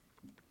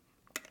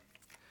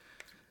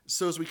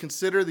So as we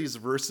consider these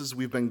verses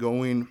we've been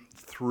going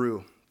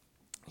through,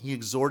 he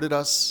exhorted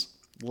us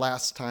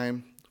last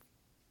time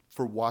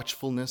for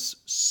watchfulness,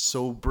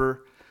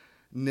 soberness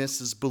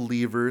as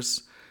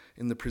believers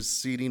in the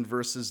preceding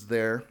verses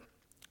there,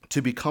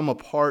 to become a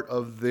part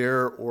of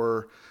their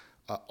or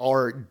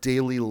our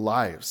daily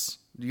lives.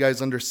 You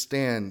guys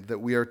understand that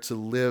we are to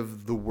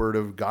live the Word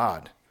of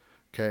God,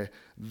 okay?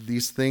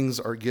 These things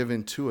are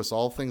given to us.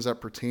 All things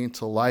that pertain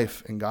to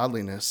life and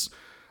godliness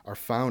are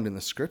found in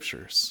the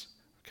Scriptures,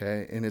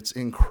 okay? And it's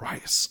in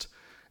Christ.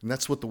 And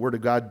that's what the Word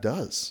of God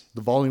does.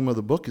 The volume of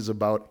the book is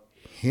about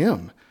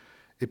Him.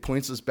 It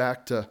points us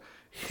back to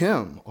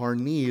Him, our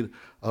need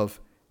of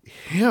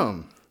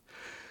Him.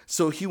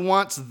 So he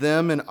wants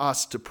them and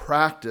us to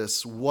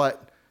practice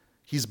what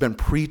he's been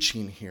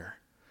preaching here.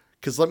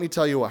 Because let me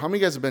tell you what, how many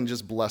of you guys have been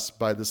just blessed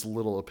by this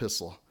little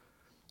epistle?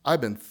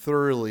 I've been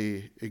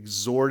thoroughly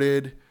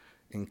exhorted,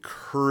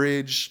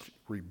 encouraged,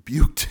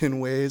 rebuked in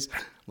ways.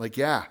 Like,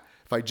 yeah,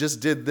 if I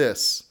just did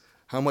this,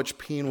 how much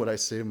pain would I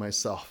save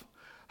myself?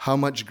 How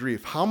much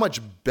grief? How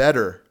much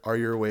better are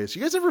your ways?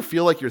 You guys ever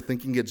feel like your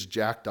thinking gets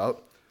jacked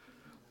up?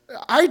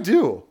 I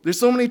do. There's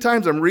so many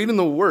times I'm reading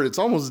the Word. It's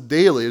almost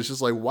daily. It's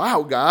just like,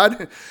 wow,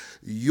 God,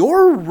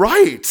 you're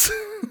right.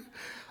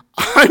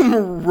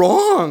 I'm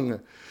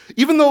wrong.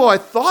 Even though I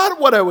thought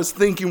what I was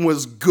thinking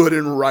was good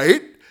and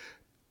right,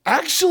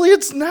 actually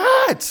it's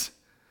not,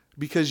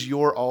 because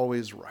you're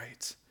always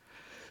right.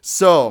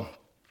 So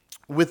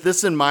with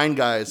this in mind,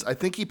 guys, I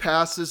think he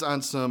passes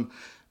on some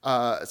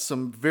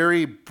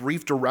very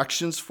brief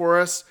directions for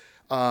us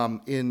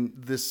in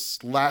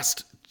this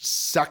last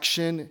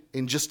section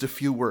in just a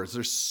few words.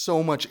 There's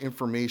so much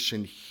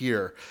information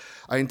here.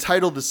 I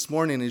entitled this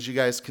morning, as you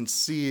guys can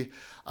see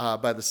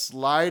by the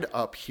slide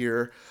up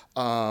here,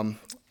 A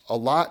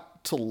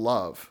Lot to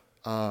Love.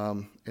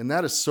 And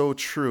that is so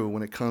true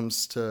when it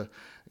comes to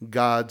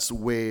God's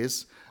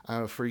ways.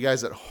 For you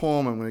guys at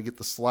home, I'm going to get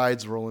the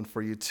slides rolling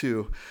for you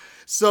too.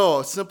 So,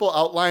 a simple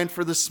outline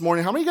for this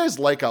morning. How many of you guys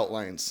like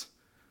outlines?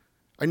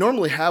 I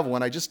normally have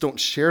one. I just don't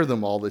share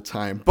them all the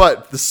time.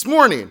 But this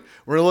morning,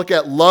 we're going to look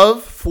at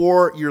love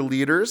for your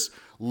leaders,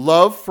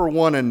 love for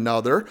one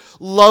another,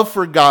 love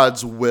for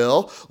God's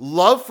will,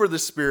 love for the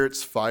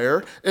Spirit's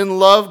fire, and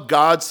love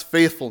God's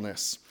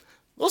faithfulness.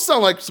 Those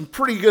sound like some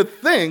pretty good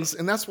things,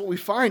 and that's what we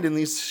find in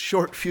these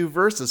short few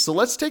verses. So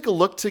let's take a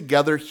look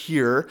together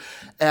here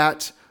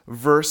at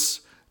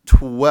verse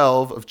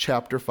 12 of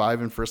chapter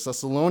 5 in 1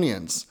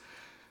 Thessalonians.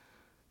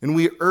 And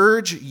we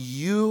urge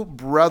you,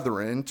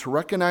 brethren, to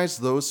recognize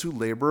those who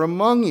labor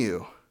among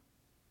you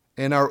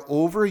and are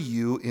over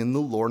you in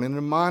the Lord and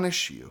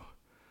admonish you,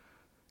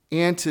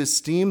 and to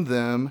esteem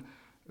them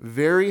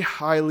very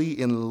highly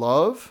in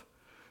love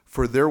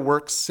for their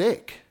work's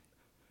sake.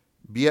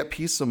 Be at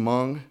peace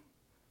among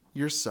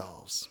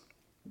yourselves.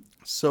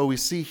 So we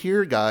see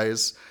here,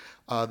 guys,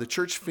 the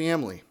church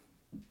family.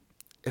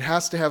 It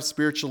has to have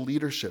spiritual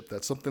leadership.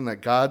 That's something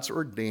that God's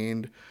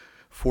ordained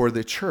for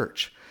the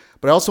church.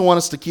 But I also want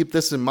us to keep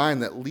this in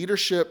mind, that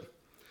leadership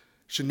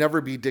should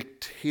never be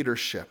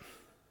dictatorship.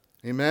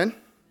 Amen?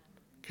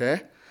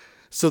 Okay?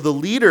 So the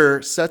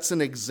leader sets an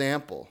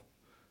example.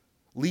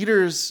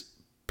 Leaders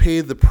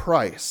pay the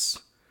price.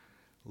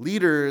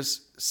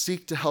 Leaders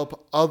seek to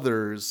help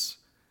others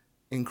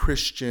in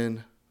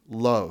Christian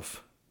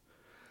love.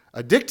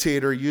 A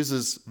dictator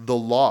uses the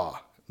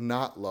law,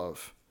 not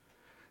love.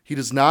 He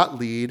does not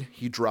lead,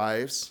 he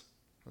drives.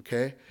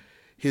 Okay?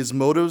 His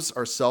motives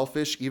are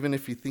selfish, even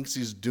if he thinks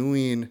he's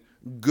doing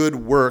good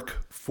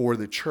work for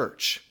the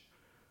church.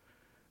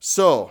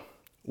 So,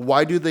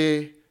 why do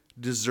they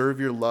deserve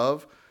your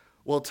love?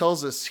 Well, it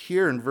tells us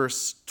here in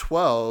verse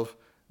 12,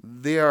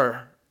 they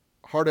are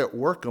hard at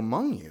work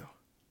among you.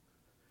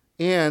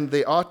 And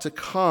they ought to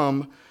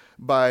come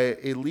by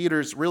a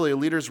leader's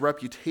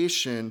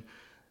reputation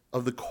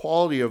of the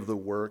quality of the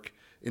work,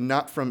 and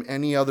not from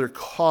any other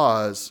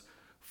cause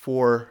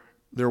for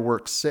their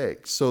work's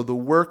sake. So the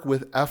work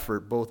with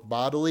effort, both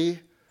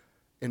bodily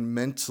and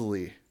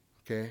mentally,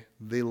 okay,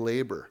 they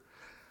labor.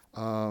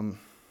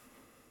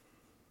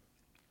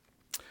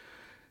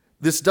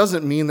 This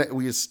doesn't mean that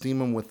we esteem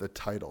them with a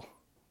title.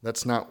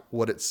 That's not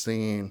what it's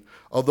saying.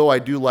 Although I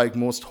do like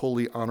most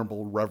holy,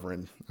 honorable,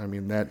 reverend. I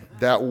mean,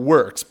 that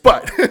works.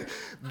 But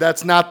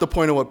that's not the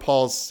point of what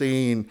Paul's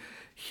saying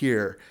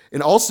here.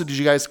 And also, did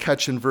you guys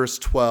catch in verse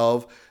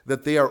 12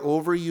 that they are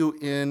over you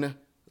in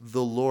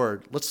the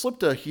Lord? Let's flip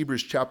to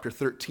Hebrews chapter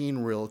 13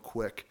 real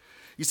quick.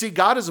 You see,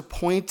 God has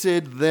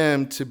appointed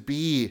them to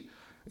be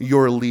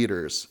your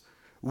leaders,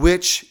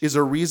 which is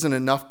a reason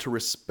enough to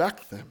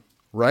respect them,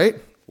 right?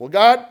 Well,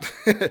 God,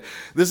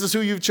 this is who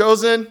you've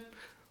chosen.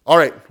 All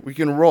right, we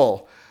can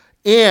roll.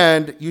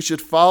 And you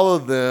should follow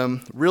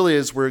them, really,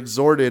 as we're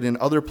exhorted in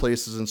other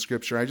places in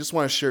Scripture. I just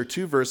want to share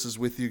two verses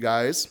with you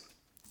guys.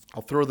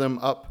 I'll throw them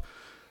up,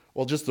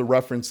 well, just the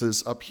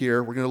references up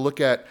here. We're going to look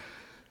at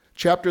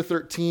chapter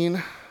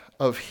 13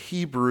 of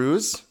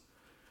Hebrews,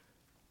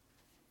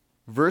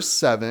 verse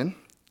 7.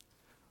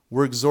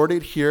 We're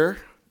exhorted here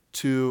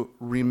to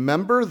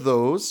remember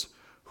those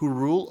who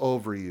rule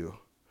over you,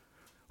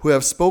 who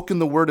have spoken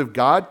the word of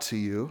God to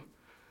you,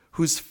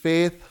 whose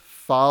faith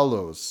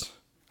follows.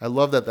 I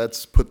love that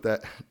that's put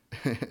that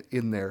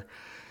in there.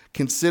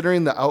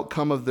 Considering the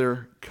outcome of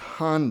their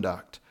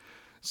conduct.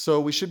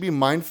 So we should be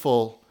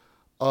mindful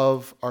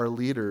of our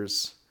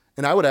leaders.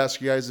 And I would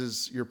ask you guys,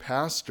 as your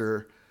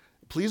pastor,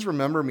 please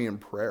remember me in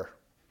prayer.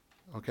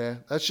 Okay?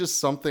 That's just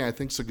something I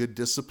think is a good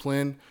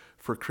discipline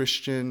for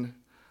Christian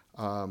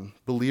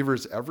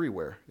believers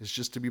everywhere, is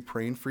just to be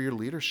praying for your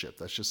leadership.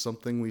 That's just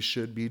something we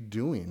should be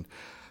doing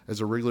as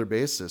a regular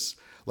basis.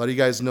 A lot of you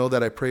guys know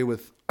that I pray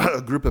with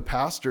a group of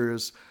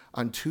pastors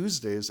on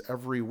Tuesdays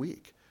every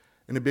week.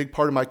 And a big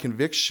part of my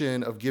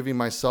conviction of giving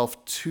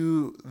myself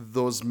to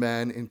those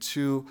men and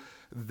to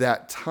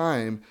that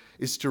time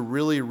is to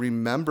really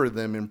remember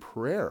them in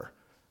prayer,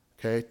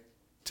 okay?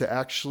 To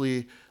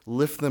actually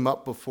lift them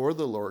up before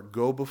the Lord,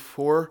 go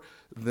before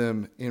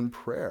them in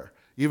prayer.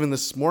 Even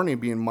this morning,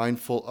 being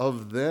mindful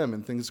of them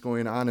and things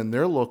going on in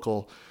their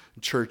local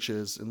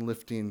churches and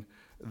lifting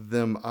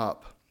them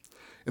up.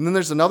 And then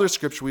there's another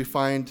scripture we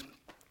find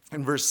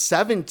in verse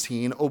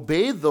 17,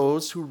 obey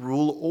those who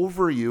rule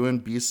over you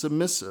and be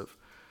submissive,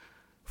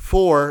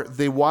 for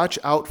they watch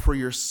out for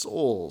your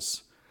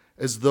souls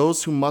as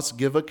those who must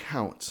give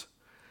account.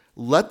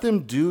 Let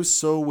them do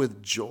so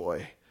with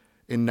joy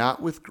and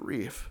not with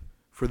grief,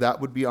 for that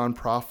would be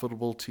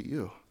unprofitable to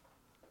you.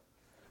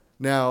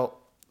 Now,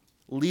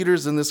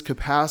 leaders in this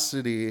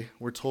capacity,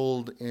 we're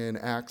told in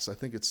Acts, I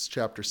think it's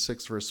chapter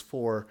 6, verse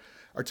 4,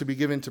 are to be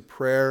given to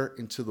prayer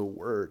and to the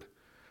word.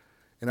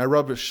 And I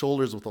rub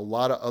shoulders with a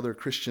lot of other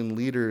Christian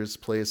leaders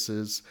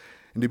places.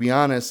 And to be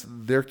honest,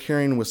 they're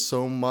carrying with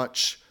so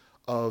much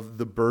of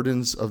the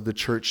burdens of the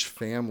church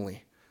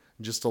family.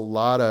 Just a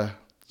lot of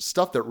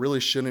stuff that really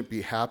shouldn't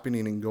be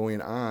happening and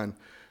going on.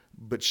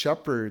 But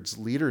shepherds,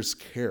 leaders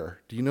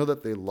care. Do you know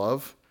that they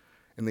love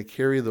and they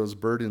carry those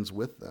burdens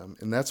with them?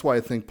 And that's why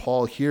I think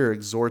Paul here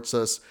exhorts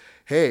us,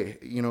 hey,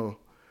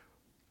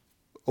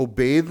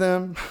 obey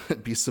them,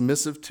 be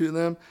submissive to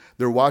them.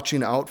 They're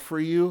watching out for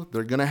you.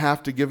 They're going to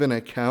have to give an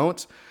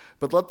account,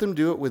 but let them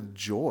do it with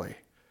joy.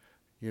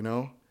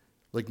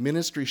 Like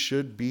ministry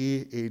should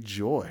be a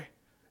joy.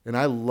 And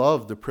I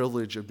love the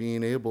privilege of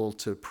being able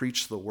to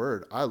preach the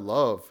word. I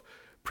love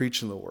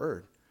preaching the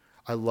word.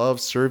 I love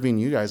serving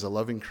you guys. I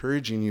love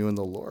encouraging you in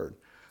the Lord.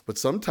 But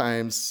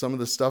sometimes some of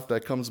the stuff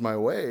that comes my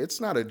way, it's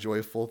not a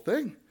joyful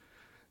thing.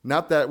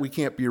 Not that we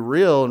can't be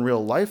real in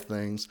real life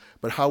things,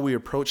 but how we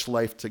approach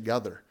life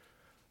together.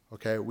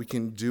 Okay, we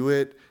can do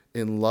it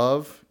in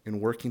love, in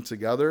working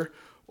together,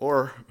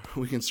 or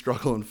we can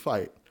struggle and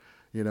fight.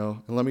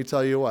 And let me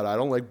tell you what, I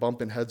don't like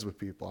bumping heads with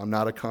people. I'm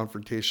not a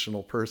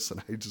confrontational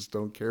person. I just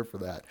don't care for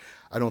that.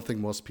 I don't think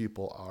most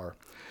people are.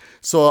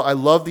 So I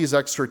love these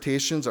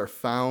exhortations are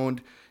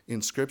found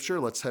in Scripture.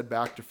 Let's head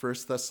back to 1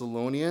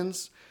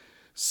 Thessalonians.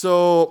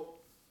 So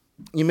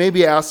you may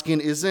be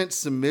asking, isn't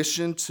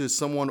submission to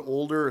someone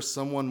older or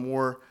someone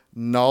more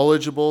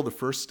knowledgeable the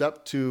first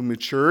step to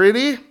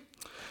maturity?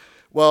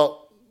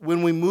 Well,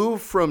 when we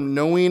move from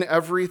knowing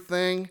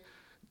everything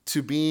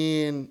to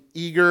being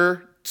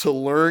eager to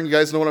learn, you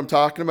guys know what I'm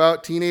talking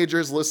about?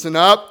 Teenagers, listen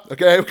up.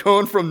 Okay, I'm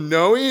going from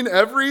knowing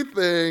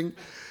everything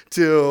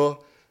to,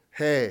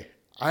 hey,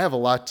 I have a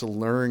lot to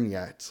learn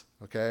yet.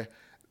 Okay,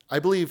 I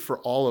believe for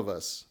all of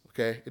us,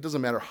 okay, it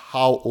doesn't matter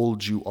how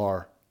old you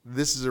are.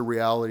 This is a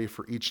reality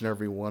for each and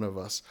every one of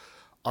us.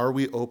 Are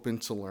we open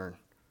to learn?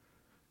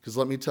 Because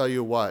let me tell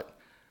you what,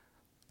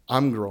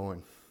 I'm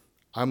growing.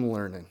 I'm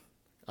learning.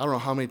 I don't know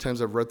how many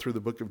times I've read through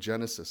the book of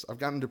Genesis. I've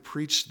gotten to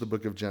preach the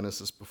book of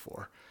Genesis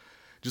before.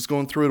 Just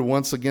going through it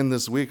once again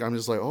this week, I'm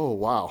just like, oh,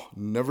 wow,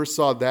 never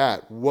saw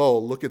that. Whoa,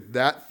 look at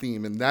that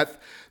theme. And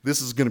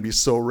this is going to be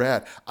so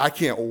rad. I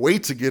can't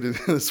wait to get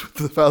into this with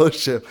the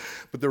fellowship.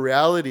 But the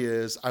reality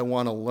is I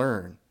want to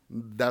learn.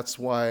 That's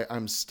why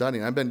I'm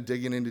studying. I've been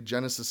digging into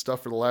Genesis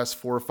stuff for the last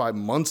 4 or 5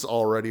 months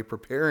already,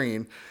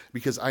 preparing,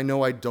 because I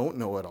know I don't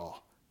know it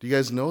all. Do you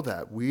guys know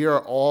that? We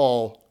are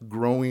all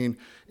growing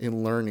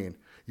and learning.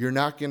 You're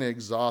not going to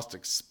exhaust,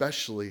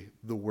 especially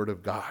the Word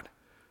of God,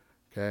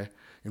 okay?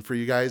 And for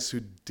you guys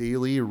who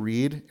daily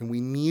read, and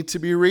we need to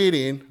be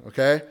reading,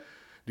 okay?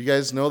 Do you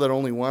guys know that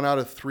only 1 out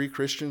of 3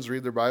 Christians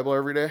read their Bible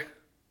every day?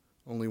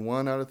 Only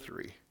 1 out of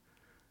 3.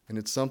 And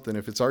it's something.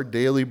 If it's our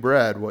daily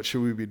bread, what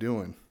should we be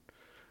doing?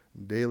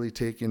 Daily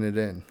taking it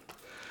in.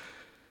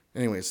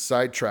 Anyways,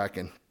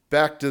 sidetracking.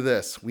 Back to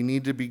this. We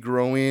need to be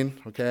growing,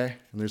 okay?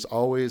 And there's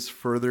always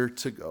further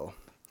to go.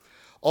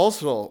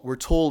 Also, we're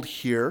told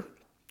here,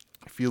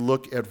 if you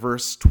look at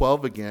verse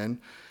 12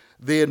 again,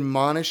 they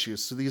admonish you.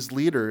 So these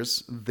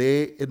leaders,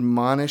 they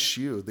admonish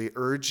you. They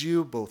urge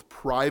you both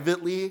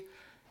privately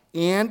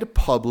and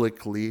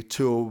publicly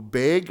to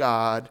obey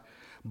God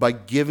by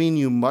giving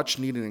you much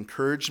needed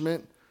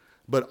encouragement.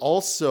 But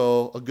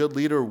also, a good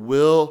leader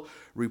will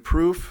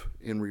reproof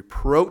and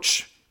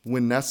reproach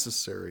when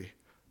necessary.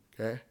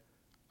 Okay?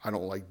 I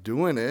don't like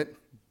doing it,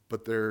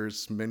 but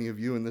there's many of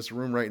you in this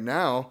room right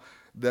now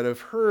that have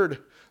heard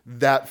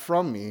that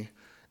from me,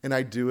 and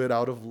I do it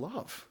out of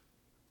love.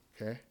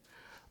 Okay?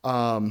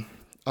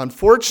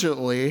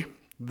 Unfortunately,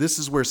 This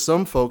is where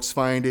some folks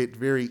find it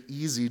very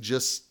easy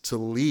just to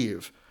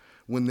leave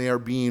when they are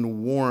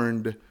being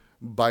warned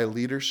by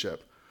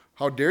leadership.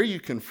 How dare you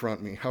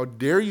confront me? How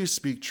dare you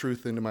speak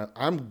truth into my...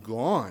 I'm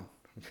gone,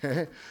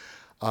 okay?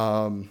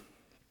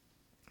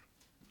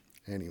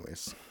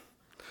 Anyways.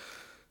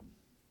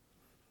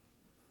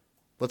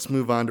 Let's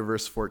move on to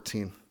verse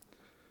 14.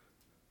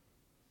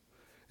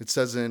 It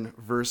says in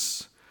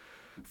verse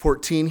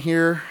 14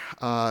 here,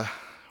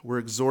 we're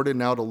exhorted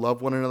now to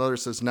love one another. It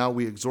says, now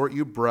we exhort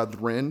you,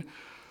 brethren,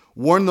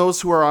 warn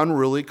those who are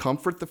unruly,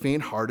 comfort the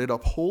faint-hearted,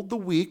 uphold the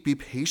weak, be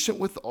patient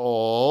with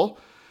all.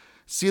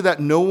 See that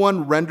no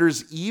one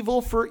renders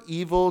evil for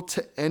evil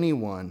to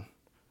anyone,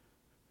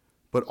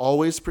 but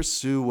always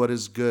pursue what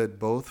is good,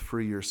 both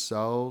for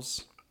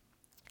yourselves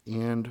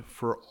and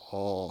for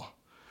all.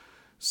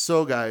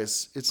 So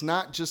guys, it's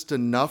not just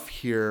enough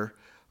here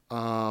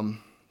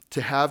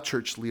to have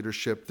church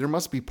leadership. There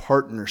must be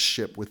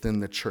partnership within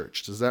the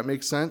church. Does that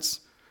make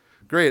sense?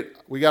 Great,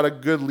 we got a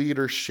good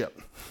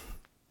leadership.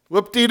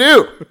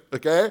 Whoop-de-doo,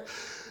 okay?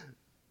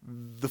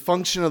 The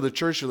function of the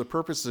church, or the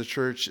purpose of the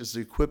church, is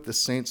to equip the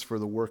saints for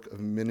the work of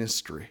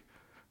ministry,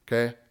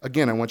 okay?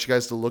 Again, I want you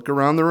guys to look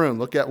around the room,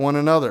 look at one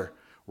another.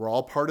 We're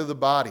all part of the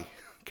body,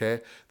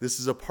 okay? This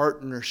is a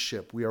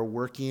partnership. We are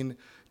working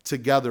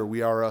together.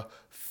 We are a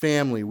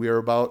family. We are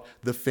about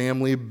the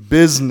family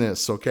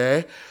business,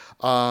 okay?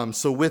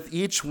 So with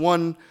each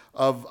one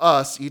of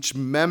us, each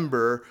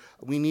member,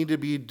 we need to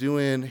be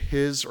doing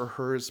his or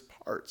hers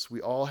parts. We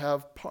all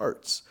have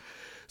parts.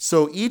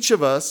 So each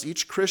of us,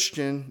 each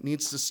Christian,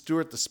 needs to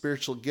steward the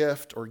spiritual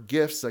gift or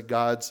gifts that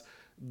God's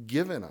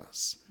given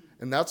us.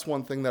 And that's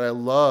one thing that I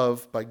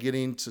love by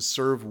getting to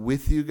serve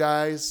with you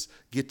guys,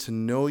 get to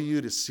know you,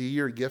 to see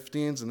your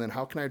giftings, and then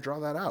how can I draw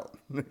that out?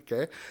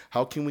 Okay?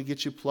 How can we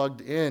get you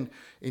plugged in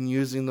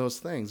using those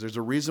things? There's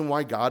a reason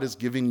why God is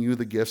giving you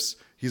the gifts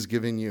he's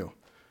giving you.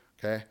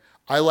 Okay?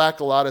 I lack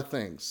a lot of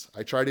things.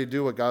 I try to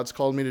do what God's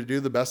called me to do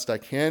the best I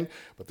can,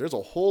 but there's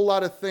a whole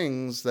lot of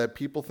things that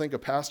people think a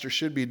pastor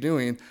should be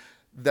doing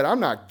that I'm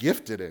not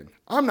gifted in.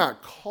 I'm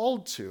not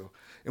called to.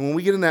 And when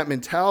we get in that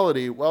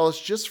mentality, well, it's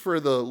just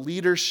for the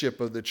leadership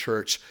of the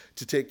church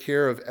to take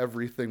care of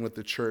everything with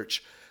the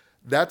church.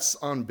 That's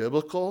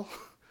unbiblical.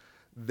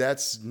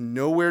 That's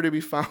nowhere to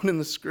be found in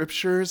the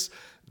scriptures.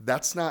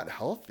 That's not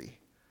healthy.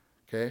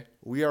 Okay?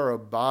 We are a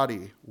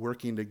body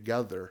working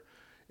together.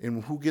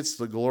 And who gets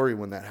the glory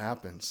when that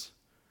happens?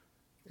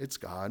 It's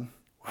God.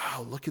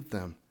 Wow, look at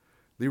them.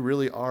 They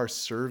really are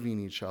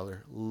serving each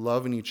other,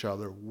 loving each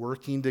other,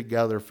 working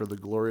together for the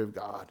glory of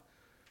God.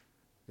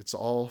 It's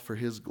all for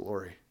his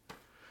glory.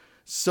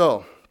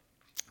 So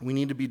we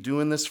need to be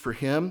doing this for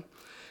him.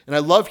 And I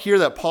love here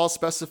that Paul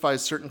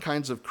specifies certain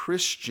kinds of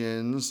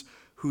Christians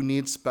who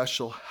need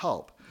special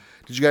help.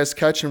 Did you guys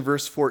catch in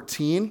verse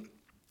 14?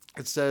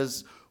 It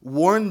says,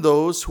 warn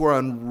those who are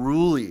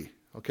unruly.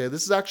 Okay,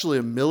 this is actually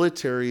a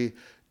military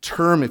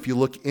term if you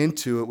look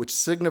into it, which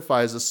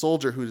signifies a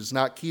soldier who does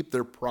not keep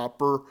their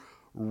proper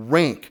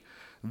rank.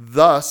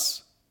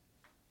 Thus,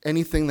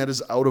 anything that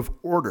is out of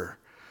order.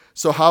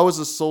 So how is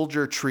a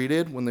soldier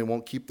treated when they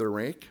won't keep their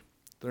rank?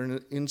 They're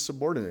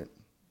insubordinate,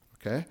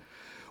 okay?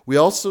 We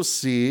also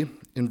see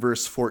in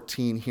verse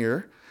 14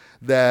 here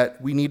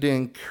that we need to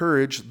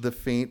encourage the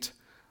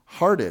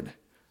faint-hearted.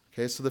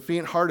 Okay, so the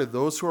faint-hearted,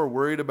 those who are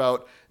worried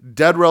about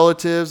dead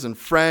relatives and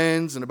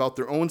friends and about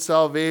their own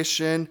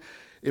salvation,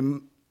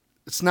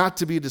 it's not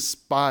to be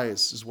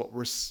despised is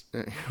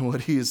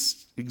what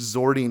he's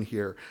exhorting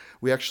here.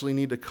 We actually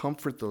need to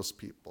comfort those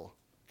people,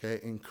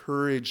 okay,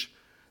 encourage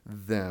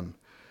them.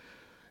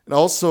 And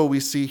also we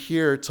see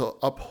here to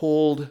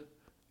uphold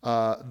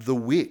the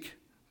weak.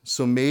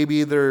 So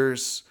maybe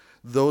there's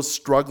those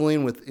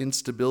struggling with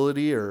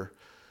instability or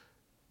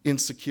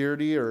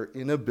insecurity or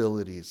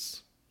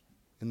inabilities.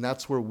 And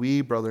that's where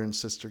we, brother and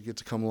sister, get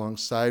to come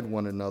alongside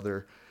one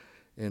another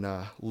and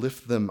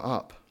lift them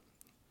up.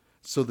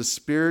 So the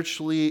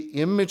spiritually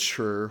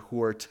immature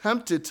who are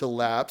tempted to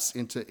lapse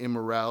into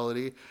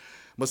immorality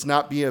must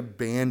not be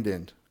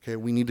abandoned. Okay,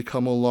 we need to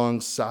come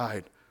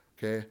alongside.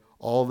 Okay,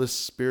 all the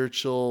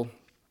spiritual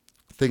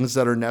things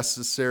that are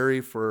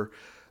necessary for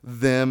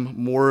them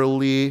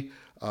morally,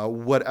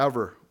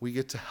 whatever. We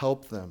get to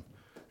help them,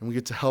 and we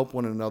get to help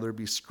one another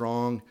be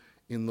strong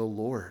in the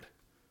Lord.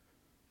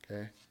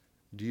 Okay,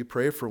 do you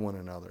pray for one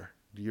another?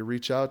 Do you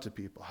reach out to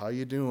people? How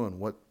you doing?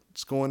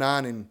 What's going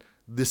on in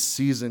this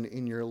season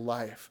in your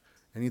life?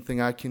 Anything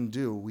I can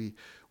do? We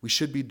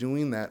should be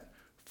doing that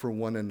for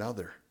one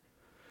another.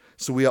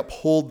 So we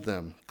uphold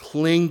them,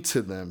 cling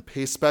to them,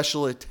 pay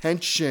special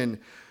attention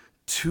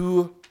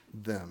to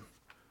them.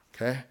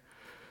 Okay?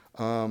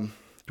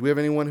 Do we have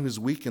anyone who's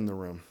weak in the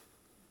room?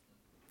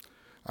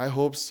 I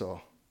hope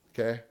so.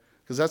 Okay?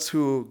 Because that's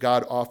who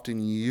God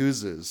often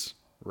uses,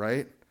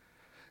 right?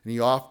 And he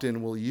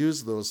often will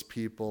use those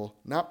people,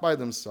 not by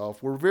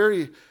themselves. We're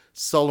very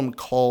seldom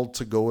called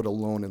to go it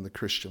alone in the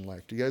Christian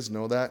life. Do you guys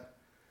know that?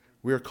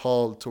 We are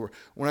called to work.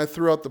 When I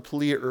threw out the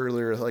plea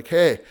earlier, like,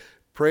 hey,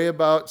 pray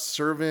about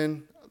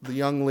serving the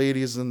young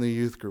ladies in the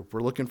youth group.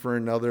 We're looking for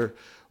another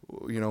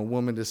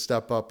woman to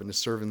step up and to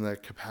serve in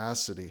that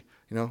capacity.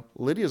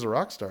 Lydia's a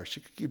rock star.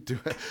 She could keep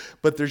doing it.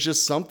 But there's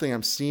just something,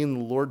 I'm seeing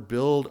the Lord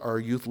build our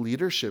youth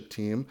leadership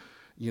team,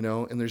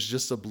 and there's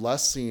just a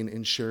blessing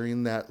in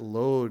sharing that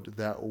load,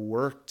 that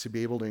work, to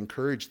be able to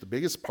encourage. The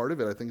biggest part of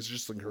it, I think, is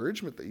just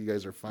encouragement that you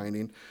guys are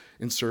finding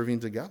in serving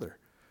together.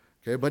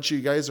 Okay, a bunch of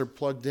you guys are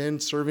plugged in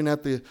serving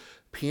at the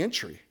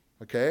pantry.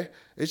 Okay,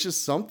 it's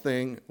just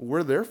something,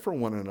 we're there for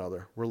one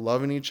another. We're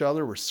loving each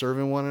other. We're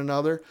serving one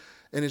another.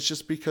 And it's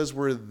just because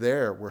we're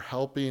there. We're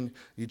helping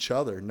each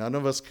other. None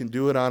of us can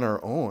do it on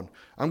our own.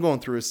 I'm going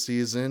through a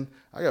season.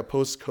 I got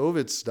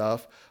post-COVID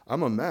stuff.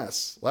 I'm a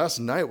mess. Last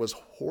night was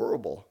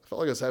horrible. I felt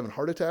like I was having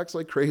heart attacks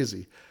like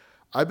crazy.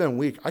 I've been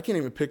weak. I can't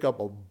even pick up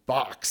a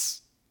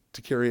box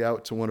to carry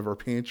out to one of our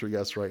pantry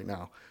guests right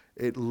now.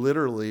 It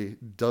literally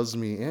does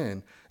me in.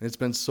 And it's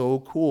been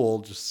so cool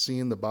just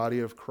seeing the body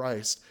of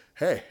Christ.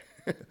 Hey,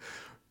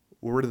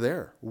 we're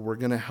there. We're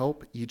going to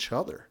help each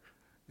other.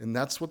 And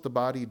that's what the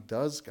body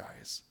does,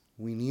 guys.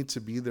 We need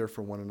to be there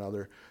for one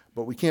another,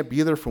 but we can't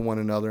be there for one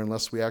another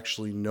unless we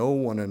actually know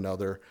one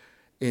another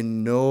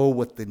and know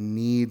what the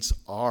needs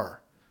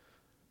are.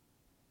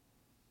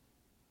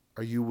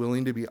 Are you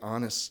willing to be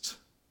honest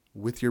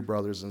with your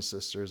brothers and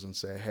sisters and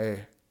say,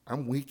 hey,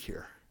 I'm weak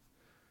here.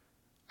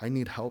 I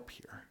need help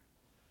here.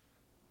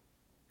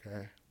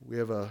 Okay? We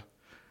have a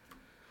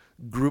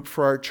group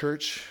for our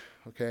church.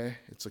 Okay?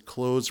 It's a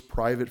closed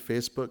private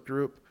Facebook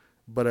group.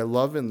 But I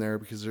love in there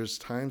because there's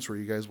times where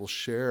you guys will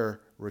share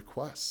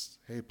requests.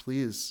 Hey,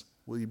 please,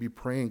 will you be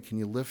praying? Can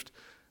you lift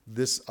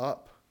this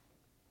up?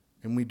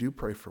 And we do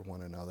pray for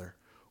one another.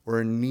 Or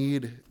a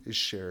need is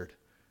shared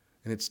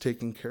and it's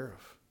taken care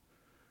of.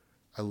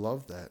 I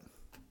love that.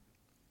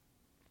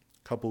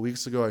 A couple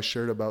weeks ago, I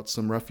shared about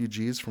some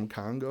refugees from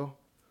Congo.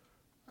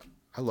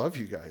 I love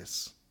you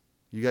guys.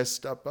 You guys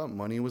step up.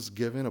 Money was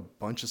given. A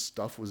bunch of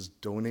stuff was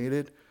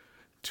donated.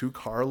 2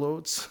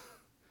 carloads,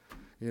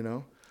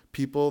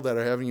 People that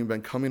haven't even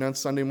been coming on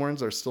Sunday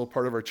mornings are still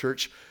part of our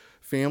church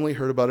family,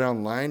 heard about it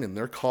online, and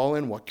they're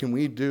calling, what can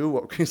we do?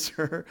 What can we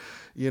serve?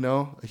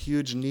 A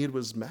huge need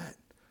was met.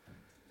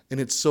 And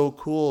it's so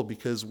cool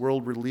because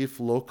World Relief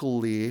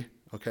locally,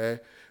 okay,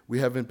 we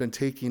haven't been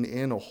taking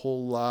in a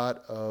whole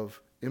lot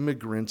of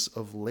immigrants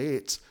of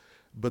late,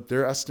 but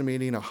they're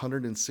estimating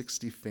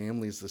 160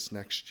 families this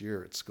next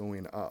year. It's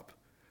going up.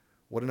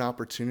 What an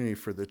opportunity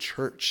for the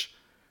church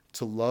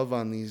to love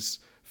on these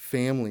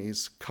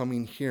families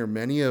coming here,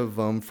 many of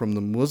them from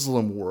the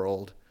Muslim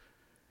world.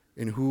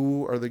 And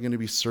who are they going to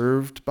be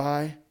served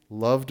by,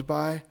 loved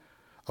by?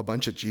 A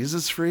bunch of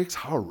Jesus freaks?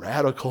 How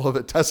radical of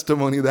a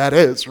testimony that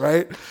is,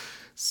 right?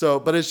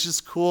 But it's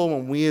just cool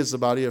when we as the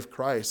body of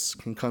Christ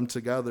can come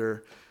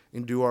together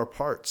and do our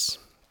parts.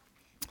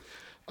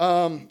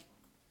 I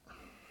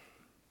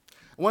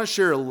want to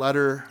share a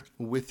letter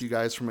with you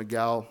guys from a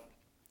gal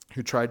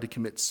who tried to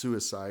commit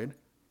suicide.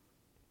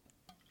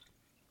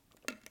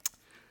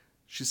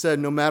 She said,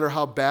 no matter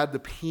how bad the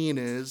pain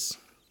is,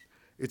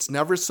 it's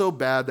never so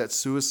bad that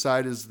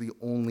suicide is the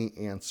only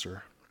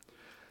answer.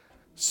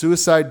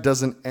 Suicide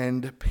doesn't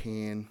end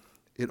pain.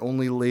 It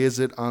only lays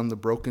it on the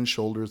broken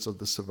shoulders of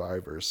the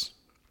survivors.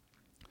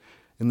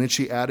 And then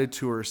she added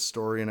to her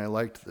story, and I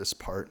liked this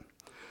part.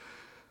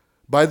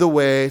 By the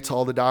way, to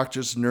all the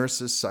doctors,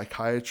 nurses,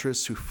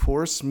 psychiatrists who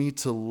forced me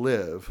to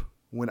live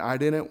when I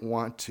didn't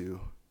want to,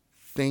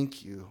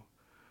 thank you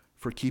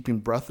for keeping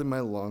breath in my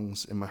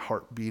lungs and my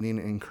heart beating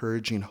and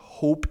encouraging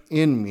hope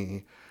in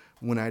me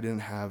when I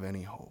didn't have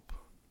any hope.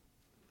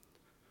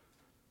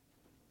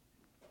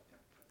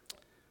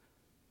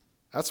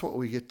 That's what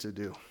we get to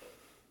do.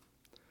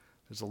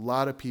 There's a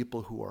lot of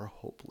people who are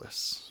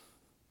hopeless.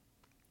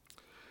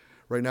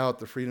 Right now at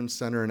the Freedom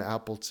Center in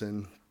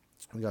Appleton,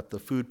 we got the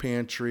food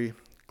pantry,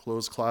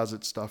 clothes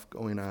closet stuff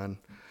going on.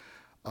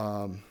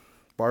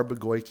 Barbara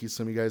Goyke,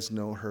 some of you guys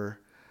know her,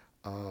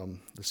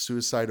 the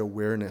Suicide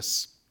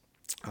Awareness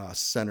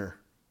Center,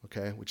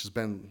 okay, which has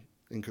been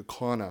in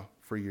Kaukauna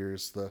for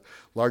years. The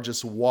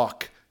largest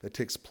walk that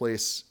takes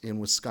place in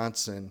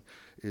Wisconsin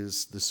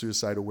is the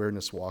Suicide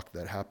Awareness Walk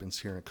that happens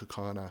here in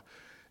Kaukauna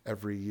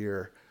every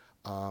year.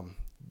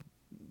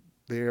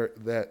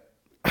 That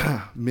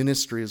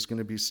ministry is going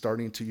to be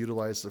starting to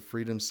utilize the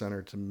Freedom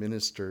Center to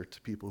minister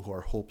to people who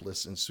are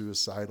hopeless and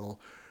suicidal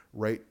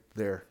right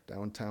there,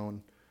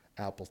 downtown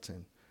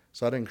Appleton.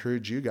 So I'd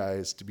encourage you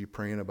guys to be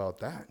praying about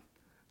that.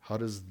 How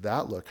does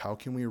that look? How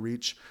can we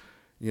reach,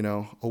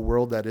 a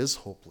world that is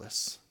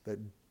hopeless, that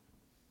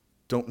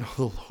don't know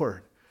the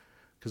Lord?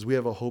 Because we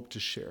have a hope to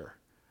share,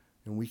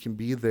 and we can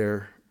be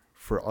there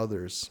for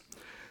others.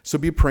 So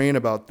be praying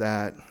about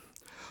that.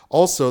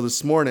 Also,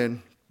 this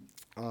morning,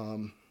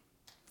 our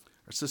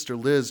sister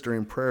Liz,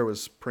 during prayer,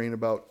 was praying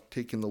about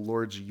taking the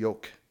Lord's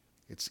yoke.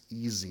 It's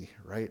easy,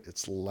 right?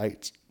 It's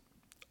light.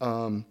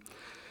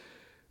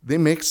 They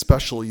make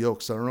special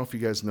yokes. I don't know if you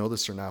guys know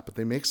this or not, but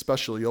they make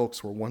special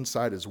yokes where one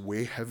side is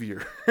way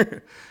heavier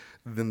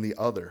than the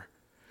other.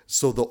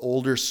 So the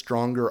older,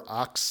 stronger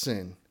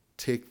oxen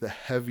take the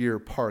heavier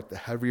part, the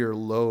heavier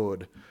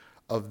load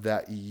of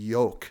that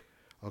yoke,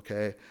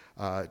 okay,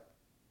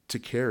 to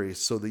carry.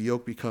 So the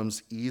yoke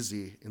becomes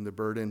easy and the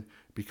burden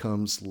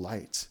becomes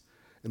light.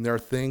 And there are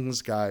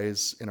things,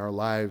 guys, in our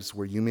lives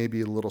where you may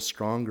be a little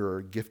stronger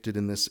or gifted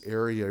in this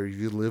area, or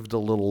you lived a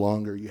little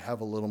longer, you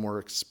have a little more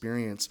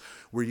experience,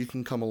 where you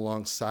can come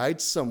alongside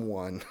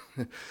someone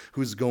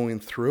who's going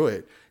through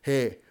it.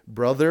 Hey,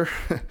 brother,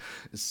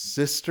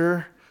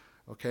 sister,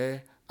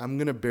 okay, I'm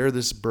going to bear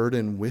this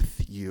burden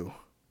with you.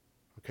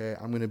 Okay,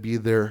 I'm going to be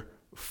there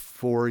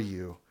for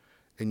you,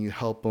 and you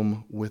help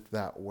them with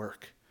that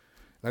work.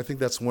 And I think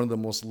that's one of the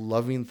most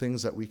loving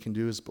things that we can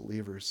do as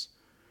believers.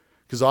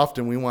 Because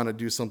often we want to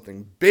do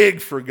something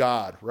big for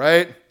God,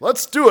 right?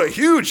 Let's do a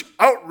huge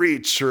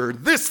outreach or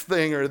this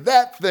thing or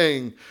that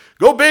thing.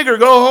 Go big or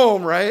go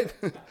home, right?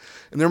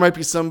 And there might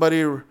be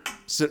somebody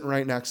sitting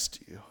right next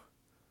to you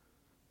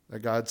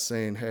that God's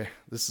saying, hey,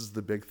 this is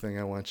the big thing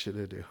I want you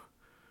to do.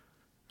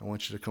 I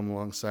want you to come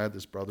alongside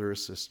this brother or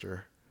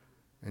sister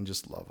and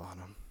just love on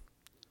them,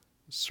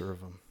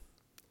 serve them,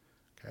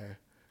 okay?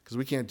 Because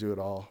we can't do it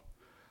all.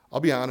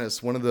 I'll be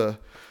honest, one of the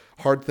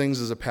hard things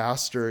as a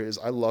pastor is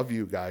I love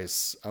you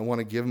guys. I want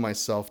to give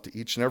myself to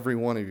each and every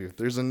one of you. If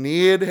there's a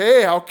need,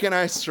 hey, how can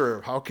I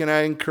serve? How can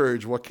I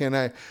encourage? What can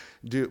I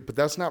do? But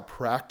that's not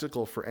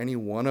practical for any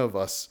one of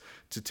us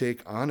to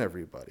take on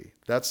everybody.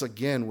 That's,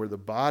 again, where the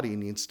body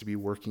needs to be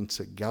working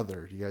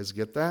together. Do you guys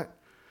get that?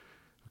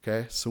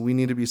 Okay, so we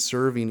need to be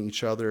serving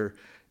each other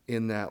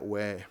in that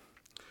way.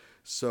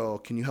 So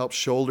can you help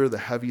shoulder the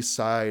heavy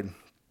side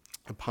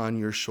upon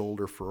your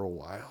shoulder for a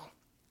while?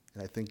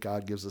 And I think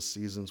God gives us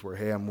seasons where,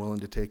 hey, I'm willing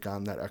to take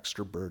on that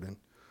extra burden.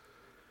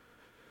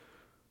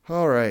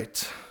 All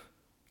right.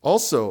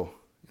 Also,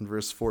 in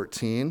verse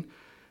 14,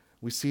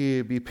 we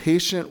see, be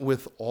patient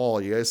with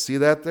all. You guys see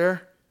that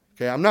there?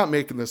 Okay, I'm not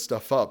making this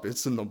stuff up.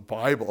 It's in the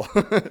Bible.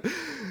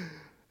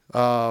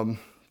 And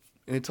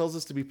it tells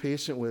us to be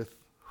patient with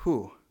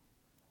who?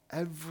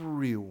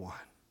 Everyone.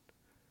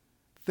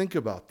 Think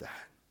about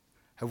that.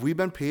 Have we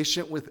been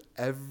patient with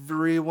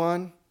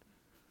everyone?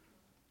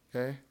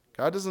 Okay.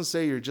 God doesn't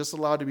say you're just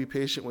allowed to be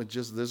patient with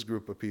just this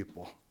group of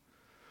people,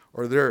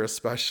 or they're a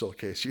special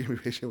case. You can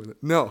be patient with it.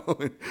 No,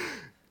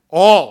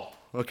 all.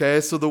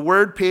 Okay, so the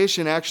word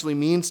patient actually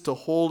means to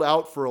hold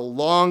out for a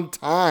long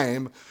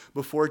time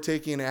before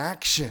taking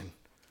action.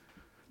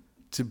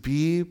 To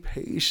be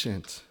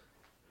patient.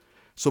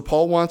 So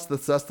Paul wants the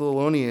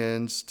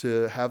Thessalonians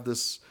to have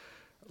this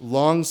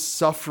long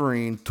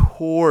suffering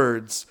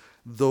towards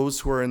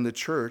those who are in the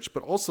church,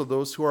 but also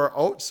those who are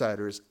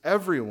outsiders,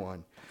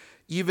 everyone,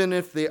 even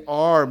if they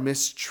are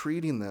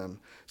mistreating them.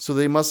 So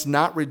they must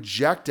not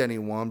reject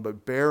anyone,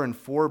 but bear and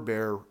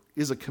forbear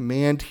is a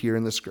command here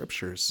in the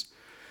scriptures.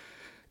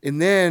 And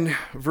then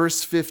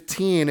verse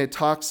 15, it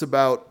talks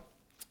about,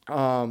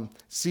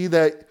 see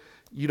that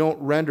you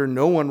don't render,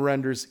 no one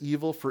renders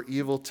evil for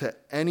evil to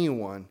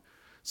anyone.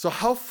 So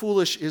how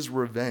foolish is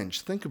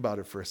revenge? Think about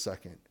it for a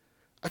second.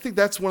 I think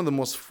that's one of the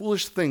most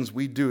foolish things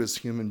we do as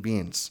human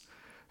beings.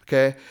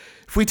 Okay?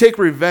 If we take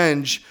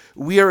revenge,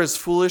 we are as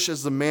foolish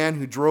as the man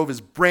who drove his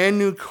brand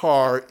new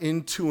car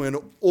into an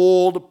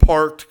old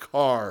parked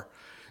car.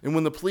 And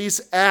when the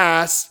police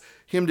asked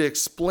him to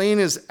explain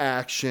his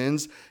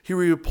actions, he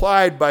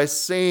replied by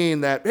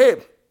saying that,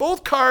 hey,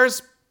 both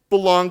cars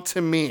belong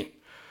to me.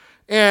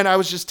 And I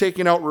was just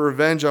taking out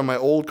revenge on my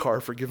old car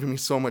for giving me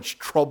so much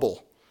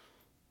trouble.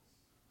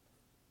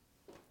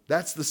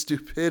 That's the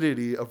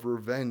stupidity of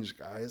revenge,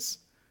 guys.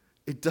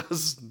 It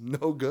does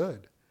no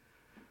good.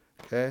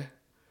 Okay?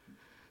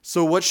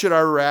 So what should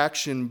our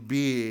reaction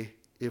be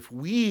if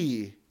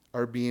we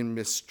are being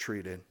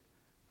mistreated?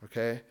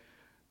 Okay?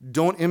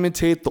 Don't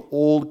imitate the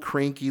old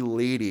cranky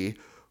lady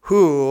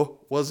who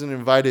wasn't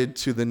invited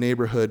to the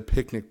neighborhood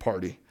picnic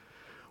party.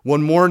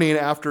 One morning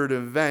after an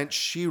event,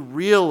 she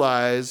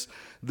realized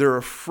their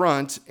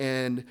affront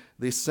and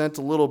they sent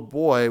a little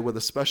boy with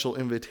a special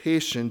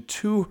invitation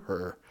to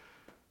her.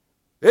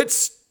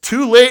 It's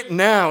too late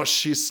now,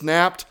 she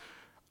snapped.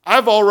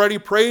 I've already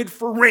prayed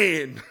for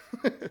rain.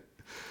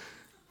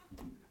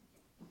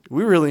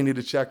 We really need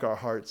to check our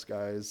hearts,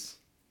 guys.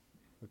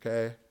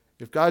 Okay?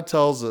 If God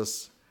tells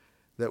us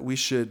that we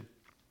should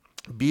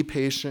be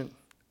patient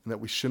and that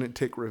we shouldn't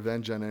take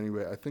revenge on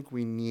anybody, I think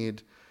we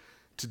need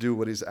to do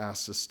what he's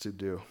asked us to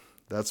do.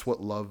 That's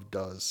what love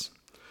does.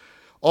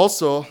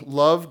 Also,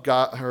 love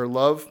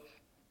the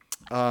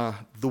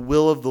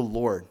will of the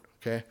Lord.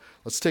 Okay?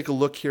 Let's take a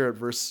look here at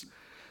verse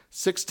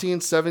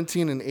 16,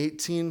 17, and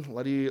 18.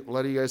 Let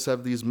you guys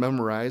have these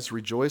memorized.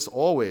 Rejoice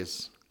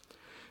always.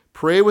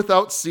 Pray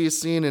without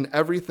ceasing, and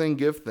everything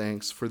give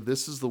thanks, for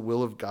this is the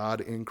will of God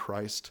in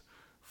Christ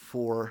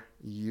for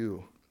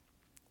you.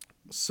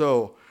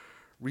 So,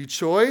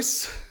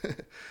 rejoice,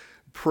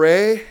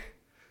 pray,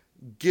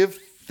 give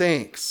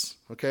thanks,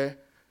 okay?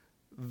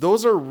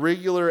 Those are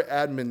regular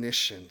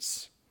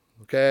admonitions,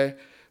 okay?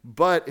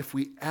 But if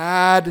we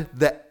add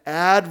the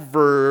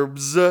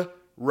adverbs,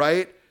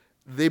 right,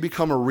 they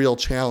become a real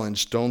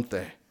challenge, don't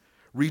they?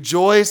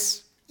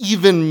 Rejoice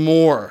even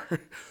more.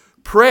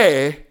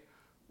 Pray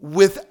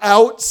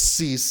without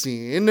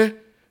ceasing,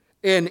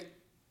 and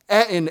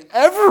in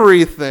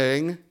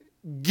everything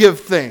give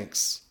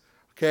thanks.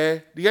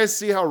 Okay? Do you guys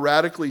see how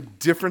radically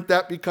different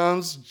that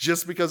becomes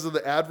just because of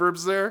the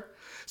adverbs there?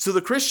 So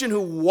the Christian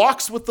who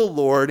walks with the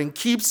Lord and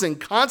keeps in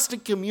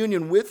constant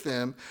communion with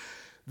him,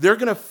 they're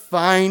going to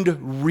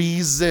find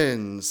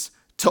reasons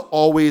to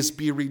always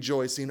be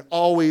rejoicing,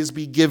 always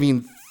be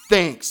giving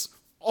thanks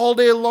all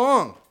day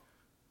long.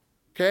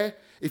 Okay?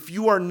 If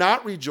you are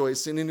not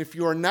rejoicing and if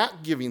you are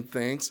not giving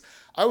thanks,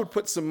 I would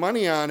put some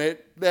money on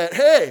it that,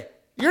 hey,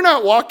 you're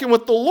not walking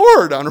with the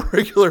Lord on a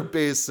regular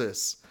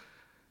basis.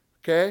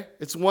 Okay?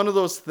 It's one of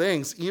those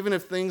things. Even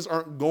if things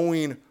aren't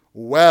going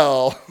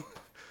well,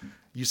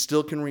 you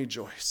still can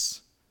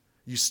rejoice.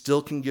 You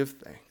still can give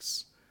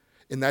thanks.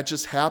 And that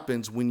just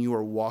happens when you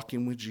are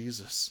walking with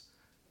Jesus,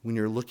 when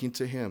you're looking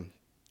to him.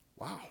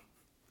 Wow.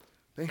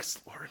 Thanks,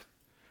 Lord.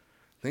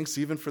 Thanks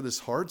even for this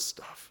hard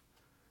stuff,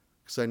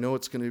 because I know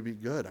it's going to be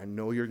good. I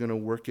know you're going to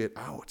work it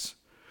out.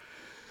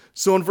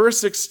 So in verse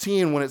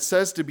 16, when it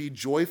says to be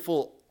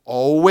joyful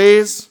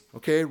always,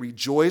 okay,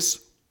 rejoice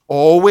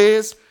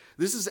always,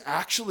 this is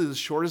actually the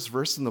shortest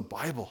verse in the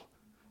Bible.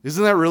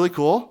 Isn't that really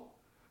cool?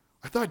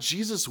 I thought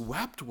Jesus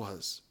wept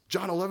was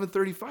John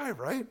 11:35,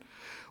 right?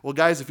 Well,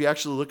 guys, if you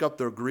actually look up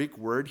the Greek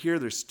word here,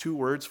 there's 2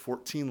 words,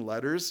 14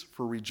 letters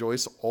for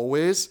rejoice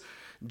always.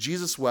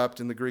 Jesus wept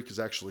in the Greek is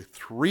actually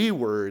 3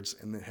 words,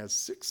 and it has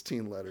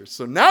 16 letters.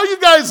 So now you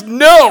guys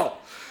know.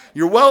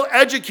 You're well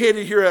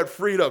educated here at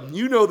Freedom.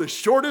 You know the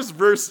shortest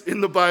verse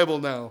in the Bible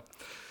now.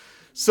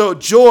 So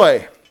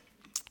joy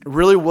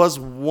really was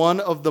one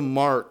of the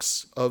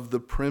marks of the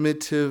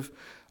primitive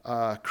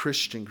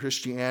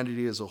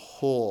Christianity as a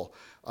whole,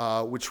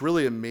 which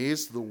really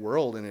amazed the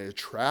world, and it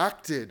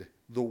attracted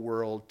the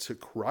world to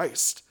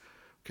Christ.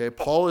 Okay,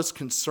 Paul is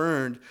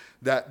concerned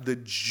that the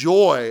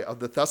joy of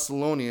the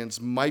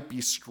Thessalonians might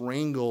be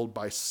strangled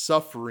by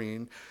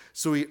suffering,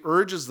 so he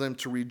urges them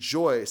to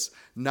rejoice,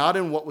 not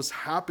in what was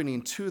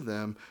happening to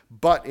them,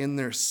 but in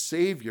their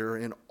Savior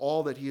and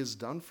all that he has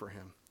done for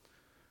him.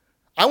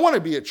 I want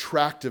to be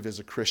attractive as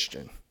a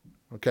Christian,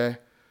 okay?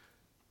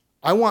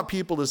 I want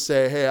people to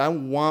say, hey, I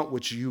want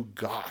what you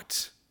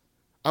got.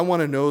 I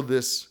want to know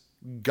this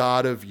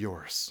God of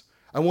yours.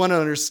 I want to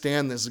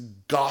understand this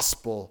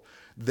gospel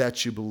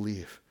that you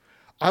believe.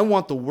 I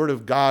want the word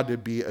of God to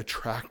be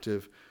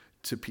attractive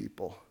to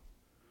people.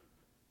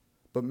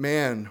 But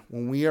man,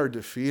 when we are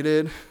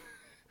defeated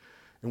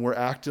and we're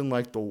acting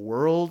like the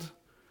world,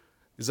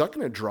 is that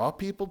going to draw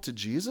people to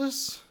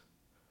Jesus?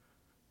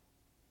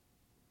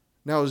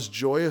 Now, is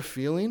joy a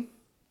feeling?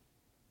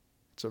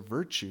 It's a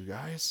virtue,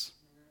 guys.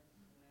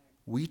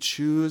 We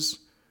choose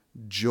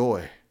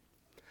joy.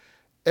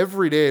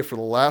 Every day for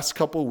the last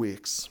couple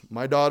weeks,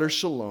 my daughter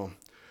Shalom,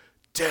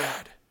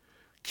 Dad,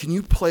 can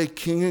you play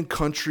King and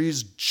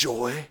Country's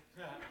Joy?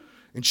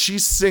 And she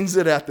sings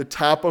it at the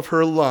top of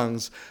her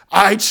lungs.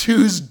 I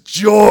choose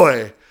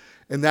joy.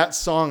 And that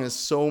song is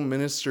so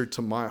ministered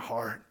to my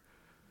heart.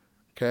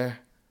 Okay?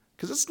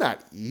 Because it's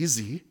not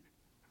easy.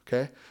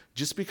 Okay?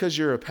 Just because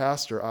you're a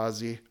pastor,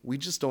 Ozzy, we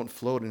just don't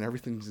float and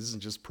everything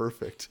isn't just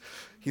perfect.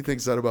 He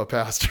thinks that about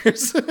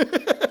pastors.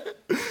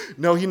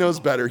 No, he knows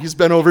better. He's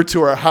been over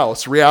to our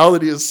house.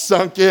 Reality is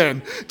sunk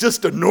in.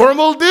 Just a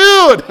normal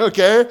dude,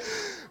 okay?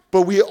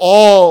 But we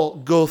all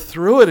go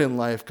through it in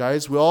life,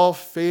 guys. We all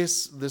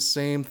face the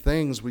same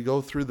things. We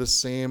go through the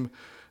same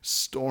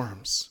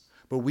storms.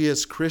 But we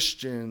as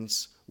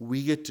Christians,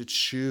 we get to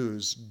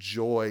choose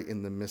joy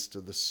in the midst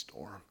of the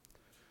storm.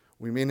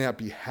 We may not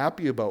be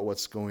happy about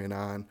what's going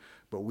on,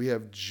 but we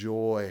have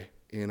joy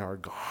in our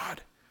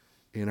God,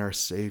 in our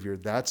Savior.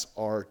 That's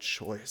our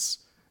choice.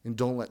 And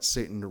don't let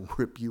Satan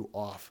rip you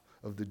off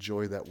of the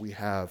joy that we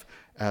have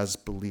as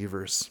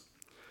believers.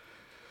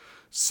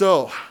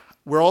 So,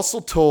 we're also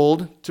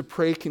told to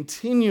pray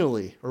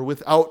continually or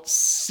without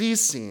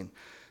ceasing.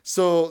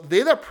 So,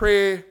 they that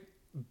pray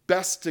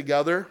best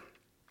together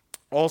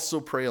also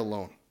pray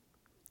alone.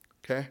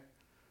 Okay?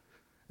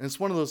 And it's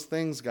one of those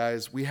things,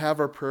 guys, we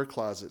have our prayer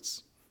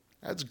closets.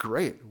 That's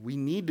great. We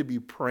need to be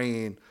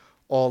praying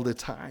all the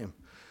time.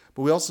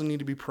 But we also need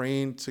to be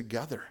praying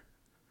together.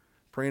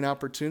 Praying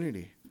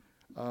opportunity.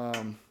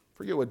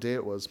 Forget what day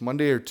it was,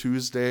 Monday or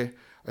Tuesday.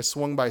 I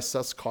swung by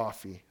Seth's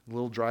Coffee, a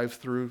little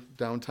drive-through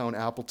downtown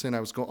Appleton. I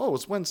was going,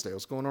 it's Wednesday. I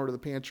was going over to the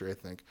pantry, I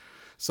think.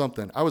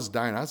 Something. I was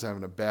dying. I was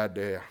having a bad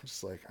day. I'm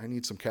just like, I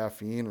need some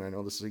caffeine, and I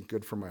know this isn't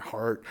good for my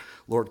heart.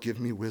 Lord, give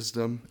me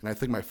wisdom. And I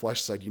think my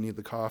flesh said, you need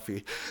the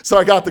coffee. So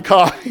I got the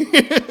coffee.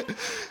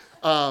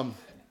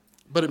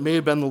 But it may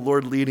have been the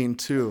Lord leading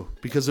too,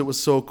 because it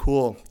was so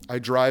cool. I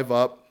drive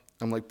up.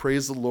 I'm like,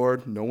 praise the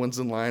Lord. No one's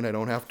in line. I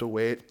don't have to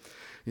wait.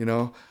 You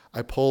know,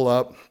 I pull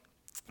up.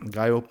 The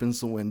guy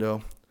opens the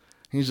window.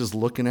 He's just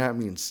looking at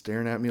me and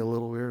staring at me a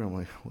little weird. I'm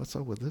like, what's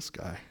up with this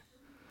guy?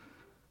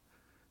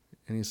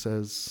 And he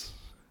says,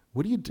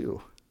 what do you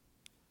do?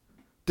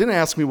 Didn't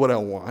ask me what I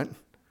want.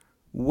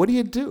 What do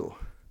you do?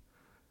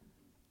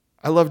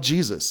 I love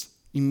Jesus.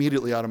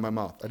 Immediately out of my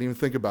mouth. I didn't even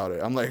think about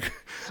it. I'm like,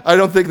 I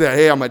don't think that,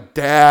 hey, I'm a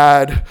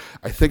dad.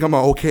 I think I'm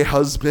an okay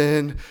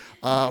husband.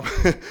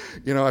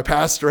 I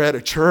pastor at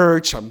a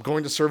church. I'm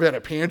going to serve at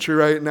a pantry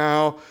right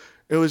now.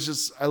 It was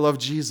just, I love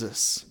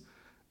Jesus.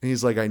 And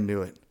he's like, I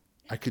knew it.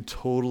 I could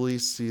totally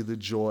see the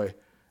joy.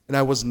 And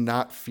I was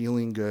not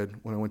feeling good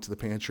when I went to the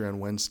pantry on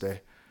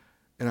Wednesday.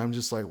 And I'm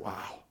just like,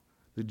 wow,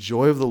 the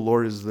joy of the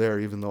Lord is there,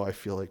 even though I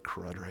feel like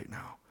crud right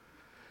now.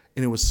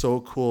 And it was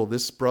so cool.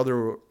 This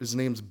brother, his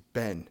name's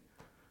Ben,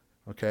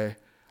 okay?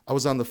 I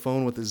was on the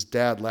phone with his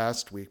dad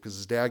last week because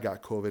his dad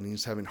got COVID and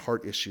he's having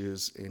heart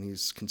issues and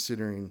he's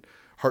considering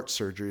heart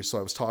surgery. So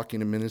I was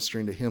talking and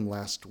ministering to him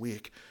last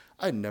week.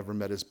 I'd never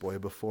met his boy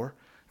before.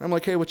 And I'm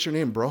like, hey, what's your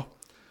name, bro?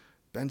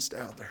 Ben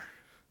Stadler.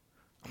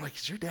 I'm like,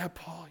 is your dad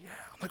Paul? Yeah.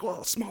 I'm like,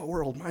 well, small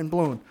world, mind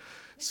blown.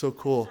 So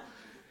cool.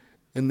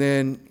 And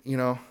then,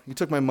 he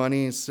took my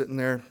money, he's sitting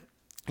there,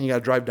 and you got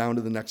to drive down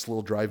to the next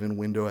little drive-in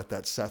window at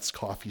that Seth's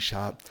coffee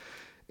shop.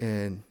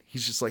 And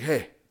he's just like,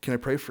 hey, can I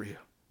pray for you?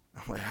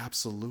 I'm like,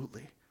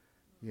 absolutely,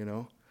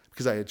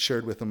 because I had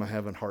shared with him I'm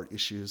having heart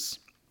issues,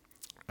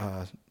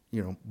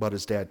 but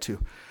his dad too.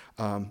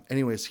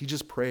 Anyways, he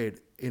just prayed,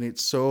 and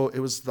it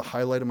was the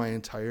highlight of my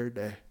entire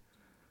day.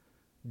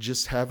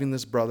 Just having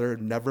this brother,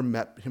 never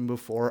met him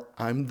before.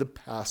 I'm the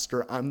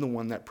pastor. I'm the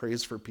one that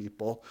prays for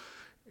people.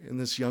 And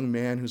this young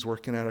man who's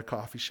working at a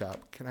coffee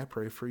shop, can I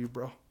pray for you,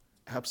 bro?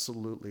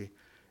 Absolutely.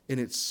 And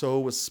it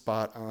was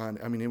spot on.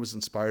 I mean, it was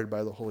inspired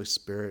by the Holy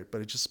Spirit,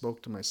 but it just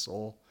spoke to my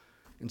soul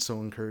and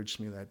so encouraged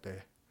me that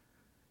day.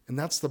 And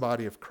that's the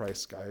body of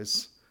Christ,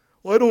 guys.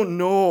 Well, I don't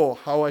know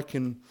how I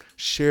can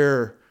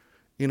share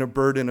in a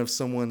burden of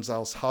someone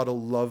else how to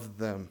love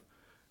them,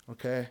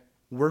 okay?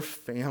 We're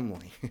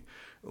family.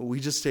 We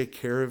just take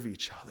care of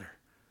each other,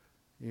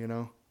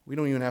 We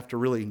don't even have to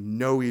really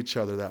know each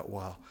other that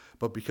well.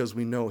 But because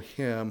we know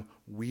him,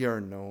 we are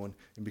known.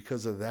 And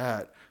because of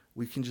that,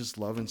 we can just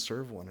love and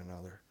serve one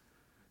another.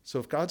 So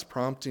if God's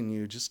prompting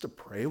you just to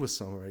pray with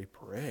somebody,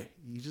 pray.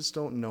 You just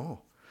don't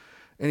know.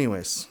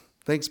 Anyways,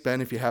 thanks,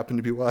 Ben, if you happen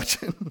to be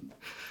watching.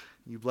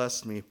 You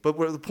blessed me. But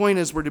the point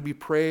is, we're to be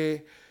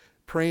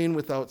praying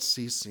without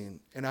ceasing.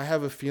 And I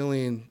have a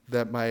feeling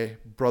that my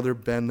brother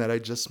Ben that I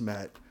just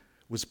met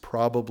was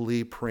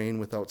probably praying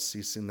without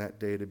ceasing that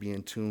day to be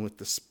in tune with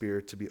the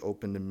Spirit, to be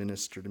open to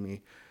minister to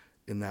me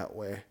in that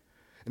way.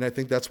 And I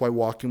think that's why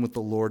walking with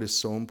the Lord is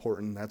so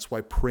important. That's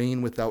why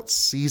praying without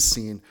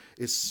ceasing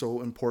is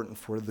so important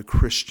for the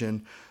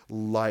Christian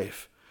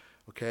life.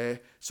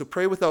 Okay? So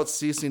pray without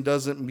ceasing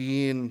doesn't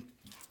mean,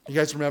 you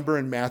guys remember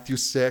in Matthew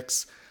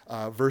 6,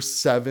 verse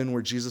 7,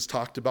 where Jesus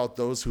talked about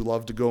those who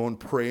love to go and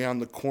pray on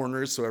the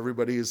corners so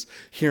everybody is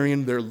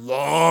hearing their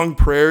long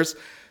prayers.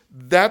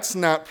 That's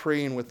not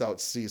praying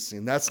without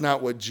ceasing. That's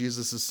not what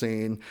Jesus is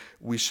saying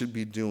we should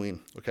be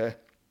doing, okay?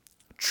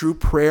 True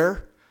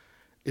prayer,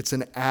 it's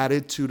an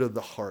attitude of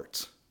the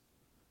heart.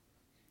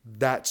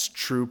 That's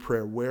true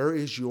prayer. Where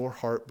is your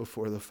heart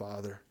before the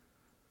Father?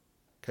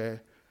 Okay?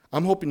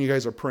 I'm hoping you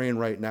guys are praying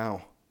right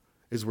now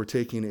as we're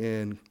taking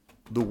in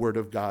the Word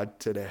of God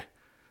today.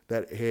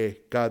 That, hey,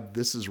 God,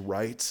 this is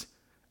right.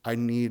 I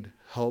need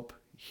help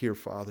here,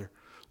 Father.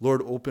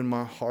 Lord, open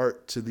my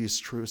heart to these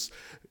truths.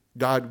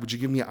 God, would you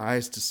give me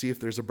eyes to see if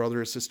there's a brother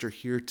or sister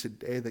here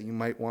today that you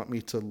might want me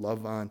to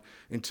love on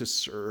and to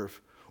serve,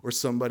 or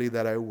somebody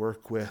that I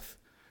work with?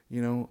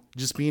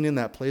 Just being in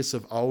that place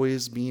of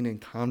always being in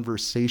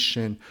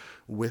conversation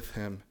with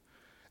him.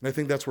 And I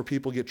think that's where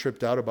people get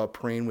tripped out about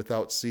praying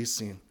without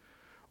ceasing.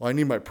 Well, I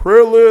need my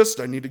prayer list.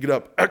 I need to get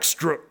up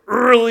extra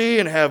early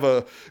and have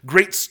a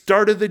great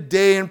start of the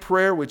day in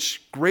prayer,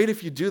 which great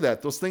if you do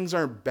that. Those things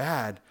aren't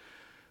bad.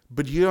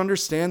 But you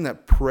understand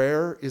that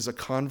prayer is a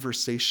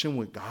conversation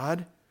with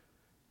God?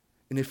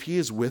 And if he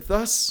is with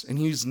us and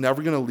he's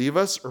never going to leave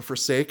us or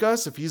forsake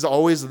us, if he's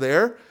always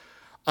there,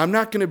 I'm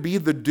not going to be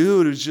the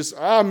dude who's just,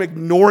 I'm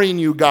ignoring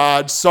you,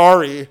 God.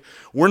 Sorry,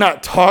 we're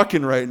not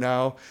talking right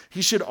now.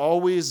 He should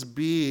always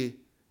be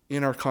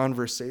in our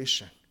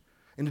conversation.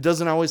 And it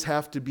doesn't always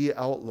have to be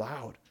out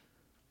loud.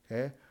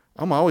 Okay?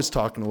 I'm always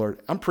talking to the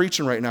Lord. I'm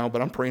preaching right now,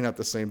 but I'm praying at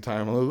the same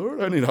time. I'm like,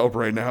 Lord, I need help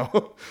right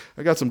now.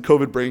 I got some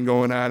COVID brain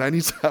going on. I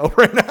need some help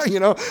right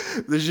now.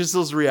 There's just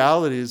those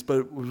realities.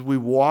 But we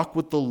walk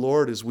with the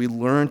Lord as we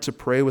learn to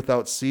pray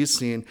without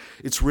ceasing.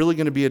 It's really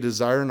going to be a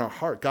desire in our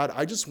heart. God,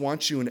 I just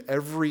want you in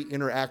every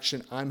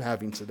interaction I'm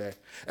having today.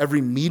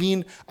 Every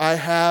meeting I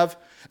have,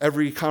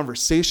 every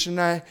conversation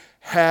I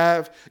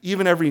have,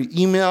 even every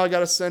email I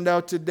got to send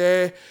out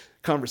today,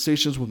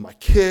 conversations with my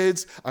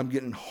kids, I'm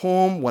getting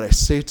home, what I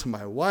say to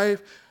my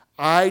wife.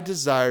 I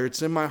desire,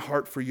 it's in my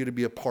heart for you to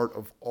be a part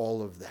of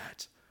all of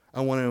that. I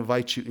want to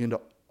invite you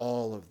into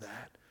all of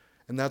that.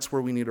 And that's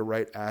where we need a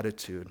right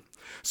attitude.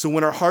 So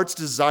when our hearts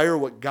desire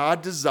what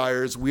God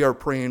desires, we are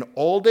praying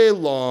all day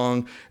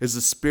long as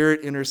the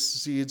Spirit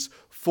intercedes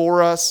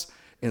for us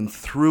and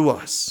through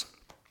us.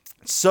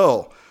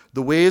 So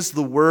the ways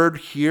the word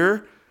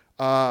here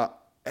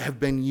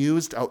have been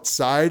used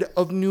outside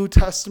of New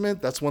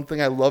Testament. That's one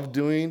thing I love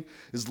doing,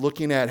 is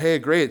looking at, hey,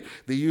 great,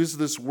 they use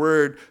this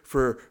word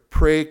for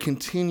pray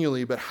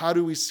continually, but how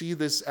do we see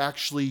this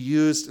actually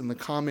used in the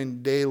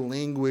common day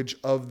language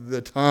of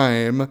the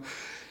time?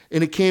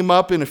 And it came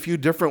up in a few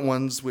different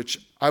ones, which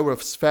I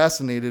was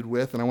fascinated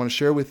with, and I want to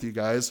share with you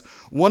guys.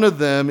 One of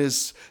them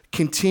is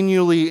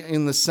continually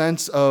in the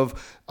sense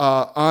of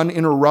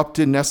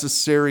uninterrupted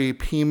necessary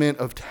payment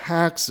of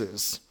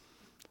taxes.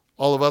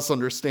 All of us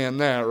understand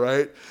that,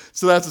 right?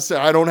 So that's to say,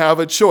 I don't have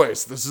a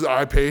choice.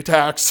 I pay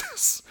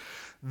taxes.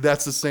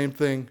 That's the same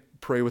thing,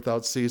 pray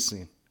without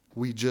ceasing.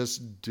 We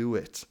just do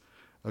it,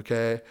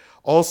 okay?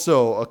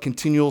 Also, a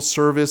continual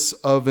service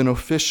of an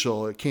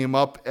official. It came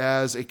up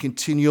as a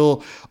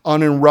continual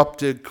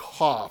uninterrupted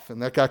cough,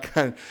 and that got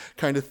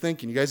kind of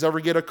thinking. You guys ever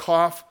get a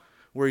cough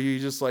where you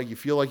just you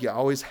feel like you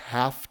always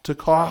have to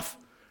cough,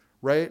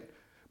 right?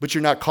 But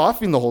you're not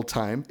coughing the whole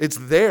time. It's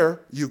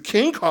there. You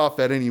can cough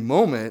at any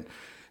moment.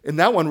 And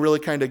that one really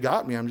kind of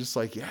got me. I'm just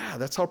yeah,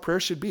 that's how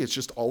prayer should be. It's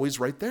just always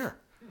right there.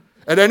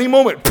 At any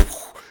moment,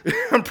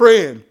 I'm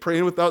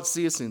praying without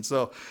ceasing.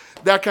 So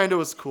that kind of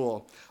was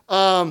cool.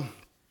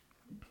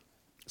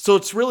 So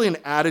it's really an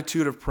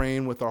attitude of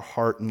praying with our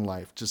heart and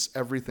life. Just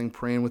everything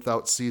praying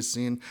without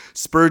ceasing.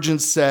 Spurgeon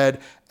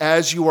said,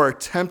 as you are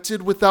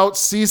tempted without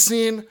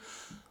ceasing,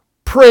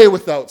 pray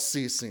without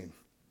ceasing.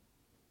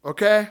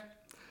 Okay?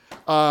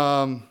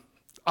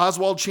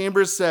 Oswald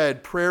Chambers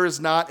said, prayer is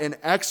not an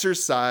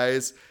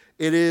exercise,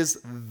 it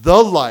is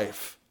the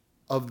life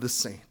of the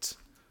saint.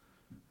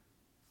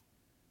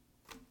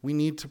 We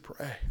need to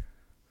pray.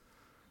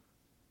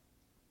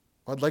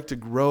 I'd like to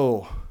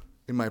grow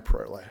in my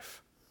prayer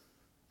life.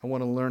 I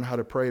want to learn how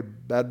to pray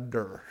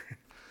better.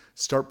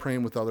 Start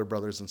praying with other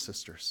brothers and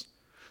sisters.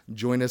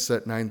 Join us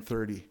at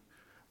 9:30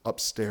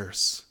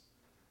 upstairs.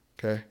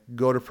 Okay?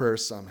 Go to prayer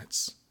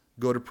summits.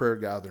 Go to prayer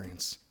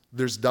gatherings.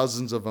 There's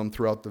dozens of them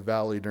throughout the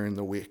valley during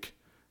the week.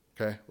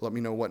 Okay? Let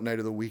me know what night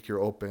of the week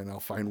you're open. I'll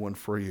find one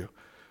for you.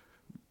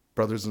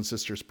 Brothers and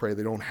sisters pray.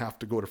 They don't have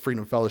to go to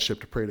Freedom Fellowship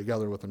to pray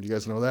together with them. Do you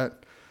guys know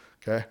that?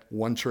 Okay?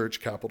 One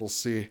church, capital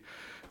C.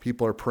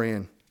 People are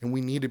praying. And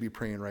we need to be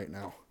praying right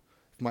now.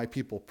 If my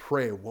people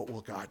pray, what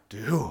will God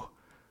do?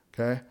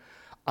 Okay?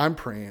 I'm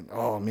praying.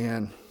 Oh,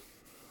 man.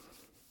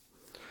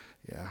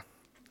 Yeah.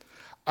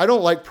 I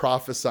don't like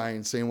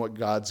prophesying, saying what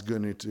God's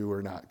going to do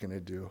or not going to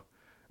do.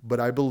 But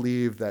I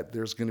believe that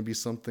there's going to be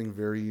something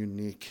very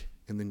unique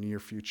in the near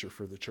future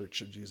for the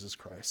Church of Jesus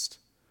Christ.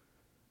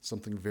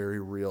 Something very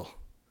real.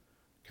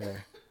 Okay?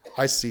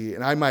 I see,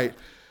 and I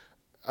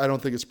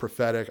don't think it's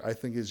prophetic. I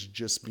think it's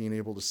just being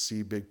able to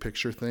see big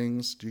picture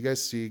things. Do you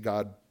guys see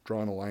God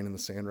drawing a line in the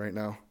sand right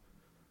now?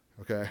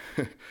 Okay?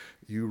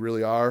 You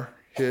really are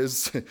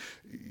his.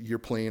 You're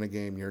playing a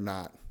game. You're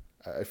not.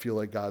 I feel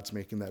like God's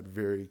making that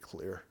very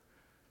clear.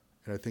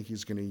 And I think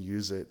he's going to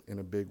use it in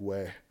a big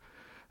way.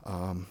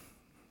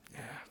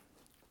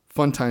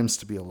 Fun times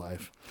to be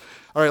alive.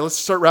 All right, let's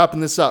start wrapping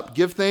this up.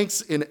 Give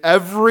thanks in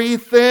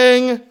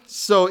everything.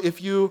 So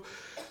if you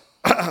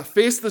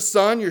face the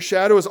sun, your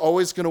shadow is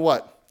always going to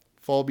what?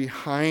 Fall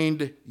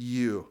behind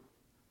you.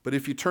 But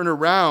if you turn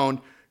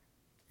around,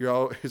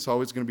 it's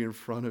always going to be in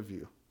front of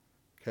you.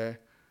 Okay?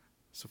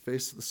 So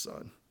face the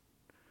sun.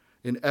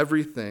 In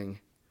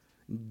everything,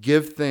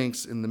 give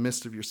thanks in the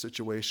midst of your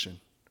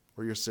situation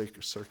or your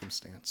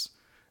circumstance.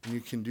 And you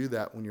can do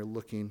that when you're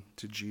looking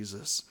to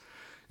Jesus.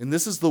 And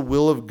this is the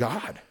will of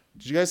God.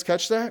 Did you guys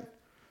catch that?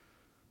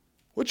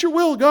 What's your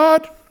will,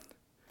 God?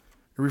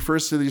 It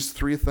refers to these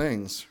three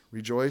things.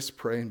 Rejoice,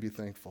 pray, and be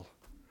thankful.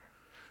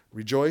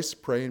 Rejoice,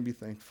 pray, and be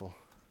thankful.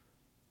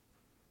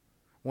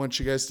 I want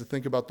you guys to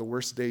think about the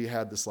worst day you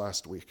had this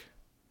last week.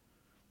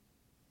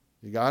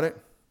 You got it?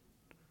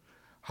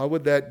 How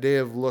would that day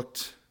have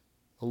looked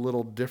a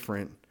little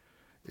different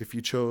if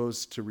you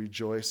chose to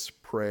rejoice,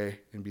 pray,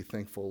 and be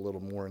thankful a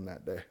little more in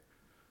that day?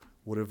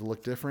 Would it have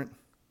looked different?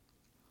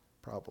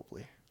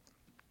 Probably.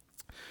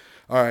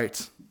 All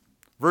right.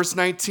 Verse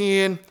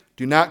 19,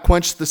 do not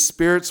quench the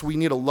spirits. We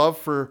need a love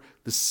for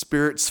the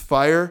Spirit's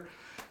fire.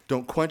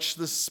 Don't quench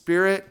the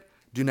Spirit.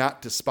 Do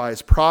not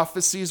despise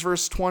prophecies,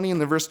 verse 20. And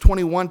then verse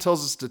 21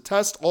 tells us to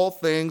test all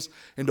things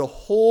and to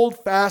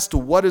hold fast to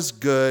what is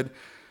good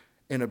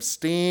and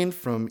abstain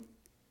from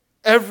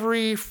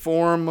every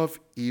form of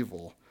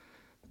evil.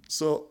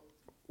 So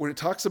when it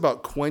talks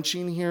about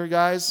quenching here,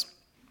 guys,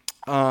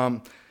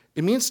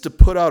 it means to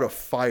put out a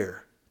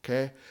fire.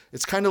 Okay?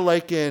 It's kind of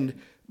like in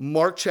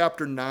Mark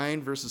chapter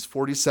 9, verses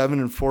 47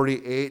 and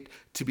 48,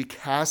 to be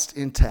cast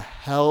into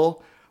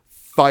hell,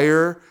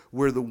 fire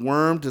where the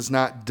worm does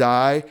not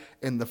die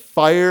and the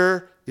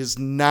fire is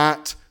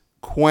not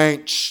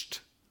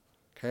quenched.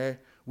 Okay?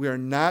 We are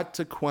not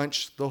to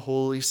quench the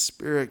Holy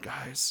Spirit,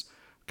 guys.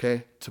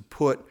 Okay? To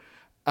put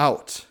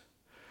out.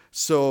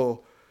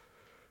 So,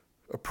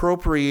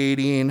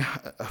 appropriating,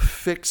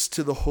 affixed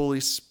to the Holy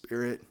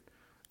Spirit.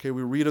 Okay,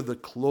 we read of the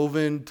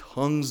cloven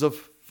tongues of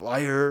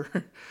fire.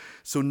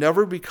 So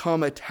never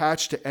become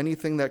attached to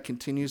anything that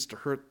continues to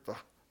hurt the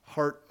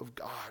heart of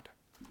God.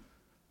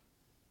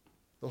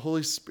 The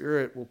Holy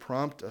Spirit will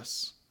prompt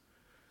us.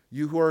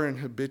 You who are in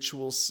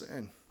habitual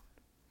sin.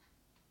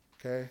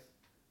 Okay?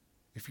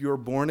 If you are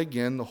born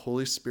again, the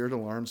Holy Spirit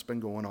alarm's been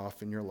going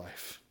off in your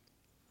life.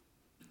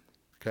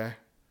 Okay?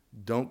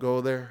 Don't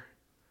go there.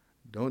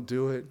 Don't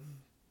do it.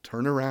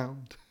 turn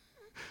around,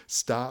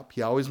 stop.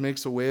 He always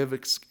makes a way of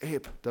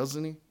escape,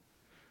 doesn't he?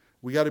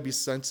 We got to be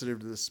sensitive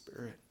to the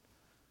Spirit.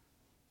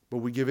 But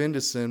we give in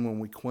to sin when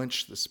we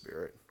quench the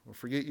Spirit. Well,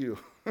 forget you.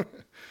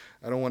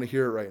 I don't want to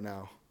hear it right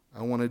now.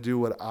 I want to do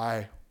what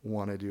I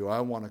want to do.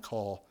 I want to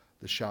call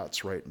the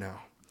shots right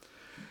now.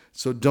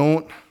 So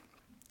don't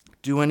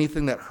do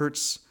anything that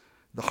hurts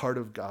the heart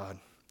of God.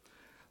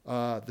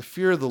 The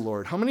fear of the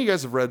Lord. How many of you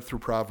guys have read through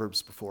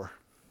Proverbs before?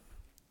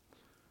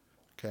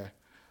 Okay.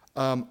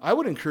 I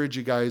would encourage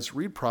you guys,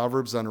 read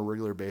Proverbs on a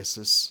regular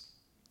basis.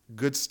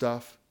 Good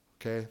stuff.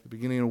 Okay. The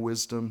beginning of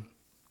wisdom.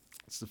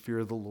 It's the fear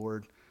of the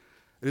Lord.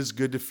 It is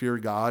good to fear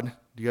God.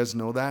 Do you guys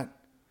know that?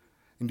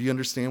 And do you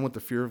understand what the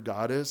fear of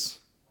God is?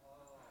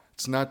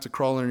 It's not to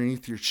crawl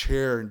underneath your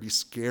chair and be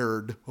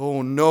scared.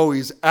 Oh no,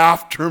 he's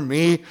after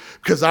me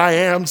because I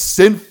am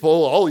sinful.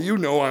 All you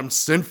know, I'm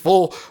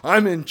sinful.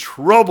 I'm in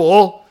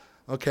trouble.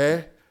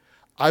 Okay?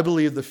 I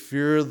believe the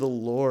fear of the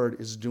Lord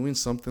is doing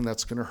something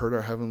that's going to hurt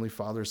our Heavenly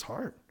Father's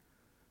heart.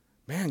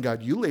 Man,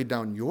 God, you laid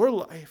down your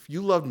life.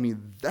 You loved me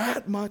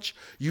that much.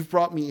 You've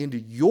brought me into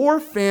your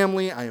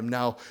family. I am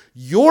now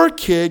your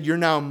kid. You're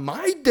now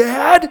my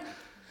dad.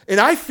 And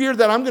I fear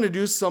that I'm going to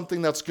do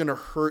something that's going to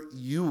hurt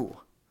you.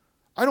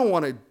 I don't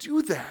want to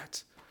do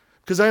that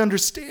because I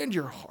understand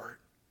your heart.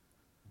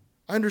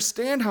 I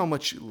understand how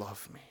much you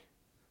love me.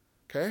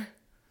 Okay?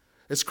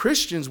 As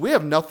Christians, we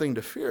have nothing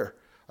to fear.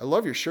 I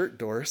love your shirt,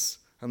 Doris.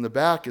 On the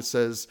back, it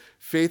says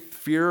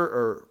faith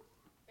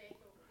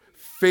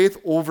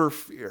over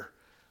fear.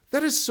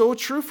 That is so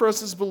true for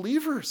us as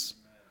believers.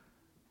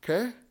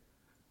 Okay?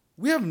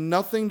 We have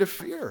nothing to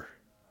fear.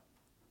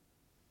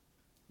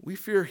 We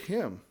fear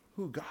him.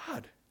 Who?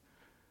 God.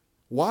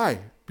 Why?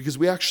 Because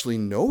we actually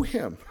know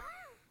him.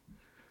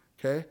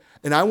 Okay?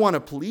 And I want to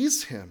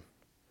please him.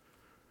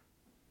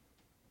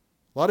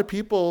 A lot of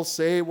people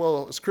say,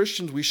 well, as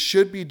Christians, we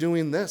should be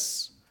doing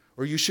this.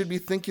 Or you should be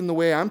thinking the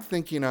way I'm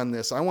thinking on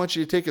this. I want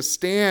you to take a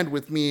stand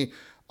with me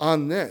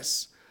on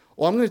this.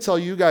 Well, I'm going to tell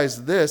you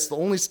guys this. The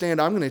only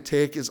stand I'm going to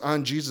take is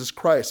on Jesus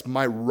Christ,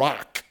 my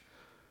rock.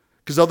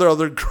 Because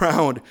other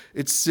ground,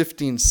 it's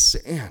sifting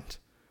sand.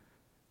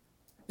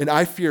 And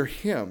I fear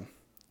him.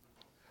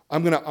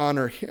 I'm going to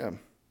honor him.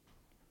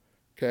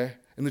 Okay?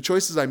 And the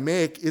choices I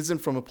make isn't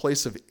from a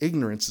place of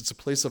ignorance. It's a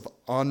place of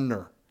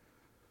honor.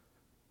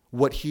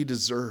 What he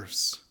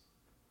deserves.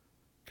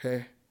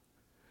 Okay?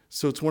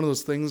 So it's one of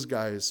those things,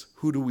 guys.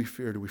 Who do we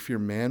fear? Do we fear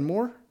man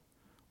more?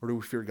 Or do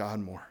we fear God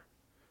more?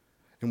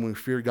 And when we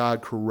fear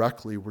God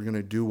correctly, we're going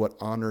to do what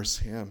honors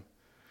him.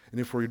 And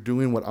if we're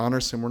doing what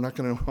honors him, we're not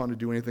going to want to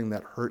do anything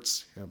that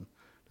hurts him.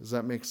 Does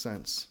that make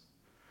sense?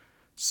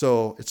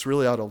 So it's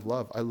really out of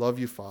love. I love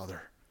you,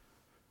 Father.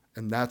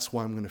 And that's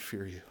why I'm going to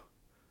fear you.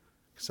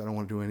 Because I don't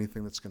want to do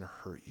anything that's going to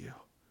hurt you.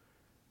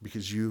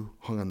 Because you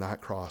hung on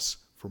that cross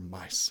for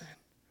my sin.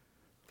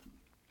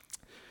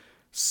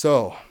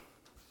 So,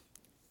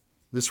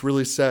 this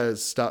really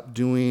says stop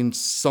doing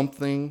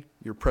something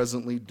you're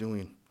presently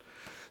doing.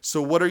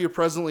 So what are you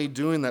presently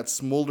doing that's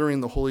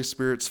smoldering the Holy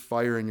Spirit's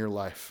fire in your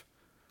life?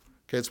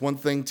 Okay, it's one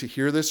thing to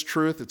hear this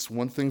truth. It's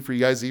one thing for you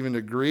guys even to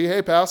agree,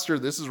 hey, Pastor,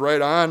 this is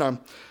right on.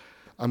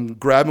 I'm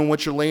grabbing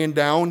what you're laying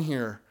down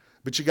here.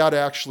 But you got to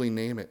actually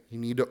name it. You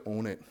need to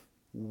own it.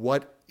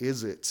 What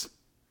is it?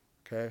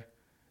 Okay?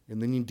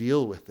 And then you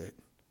deal with it.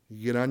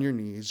 You get on your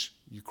knees.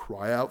 You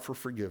cry out for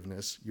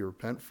forgiveness. You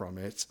repent from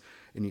it.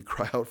 And you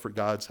cry out for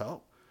God's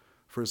help,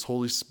 for his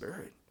Holy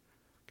Spirit.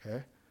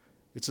 Okay?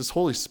 It's his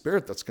Holy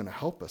Spirit that's going to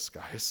help us,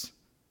 guys.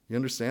 You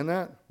understand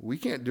that? We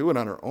can't do it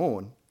on our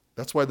own.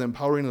 That's why the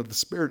empowering of the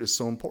Spirit is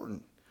so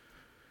important.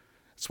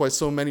 That's why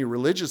so many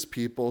religious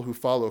people who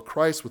follow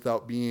Christ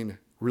without being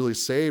really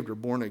saved or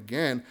born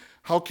again,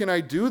 how can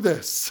I do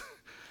this?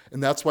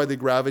 And that's why they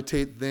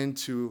gravitate then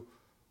to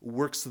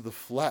works of the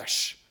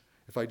flesh.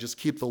 If I just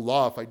keep the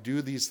law, if I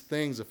do these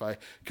things, if I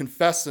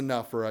confess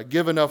enough or I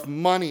give enough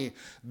money,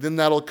 then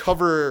that'll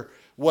cover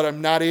what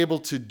I'm not able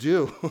to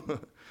do.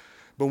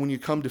 But when you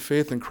come to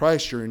faith in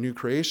Christ, you're a new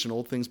creation.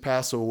 Old things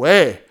pass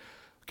away.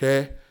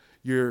 Okay?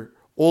 You're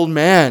old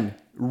man,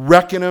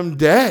 reckon him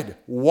dead.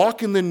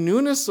 Walk in the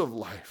newness of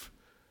life.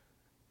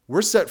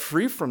 We're set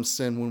free from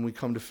sin when we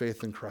come to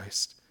faith in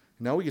Christ.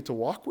 Now we get to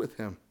walk with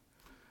him.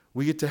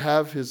 We get to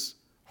have his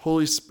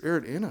Holy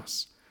Spirit in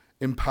us,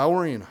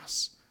 empowering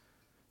us.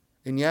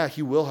 And yeah,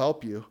 he will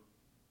help you.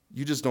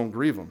 You just don't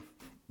grieve him.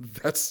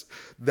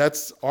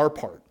 That's our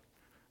part.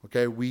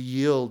 Okay? We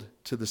yield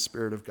to the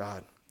Spirit of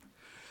God.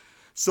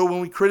 So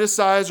when we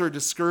criticize or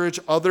discourage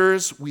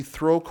others, we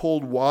throw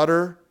cold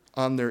water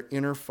on their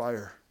inner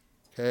fire.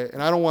 Okay?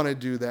 And I don't want to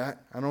do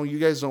that. I know you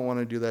guys don't want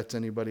to do that to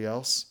anybody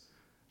else.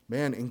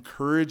 Man,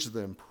 encourage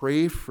them.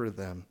 Pray for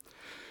them.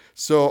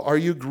 So are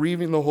you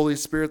grieving the Holy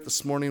Spirit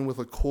this morning with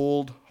a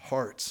cold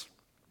heart,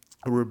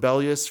 a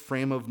rebellious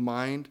frame of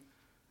mind,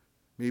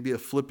 maybe a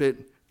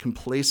flippant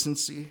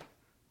complacency?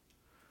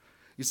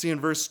 You see, in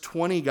verse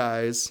 20,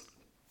 guys,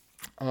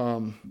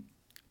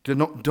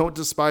 don't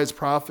despise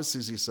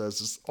prophecies, he says.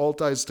 This all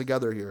ties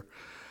together here.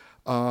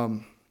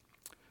 The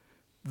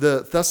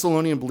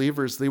Thessalonian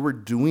believers, they were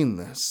doing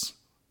this.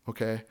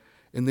 okay?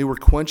 And they were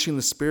quenching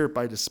the Spirit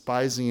by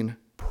despising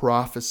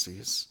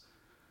prophecies.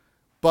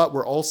 But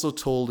we're also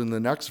told in the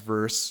next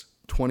verse,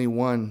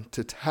 21,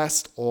 to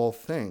test all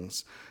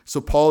things. So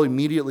Paul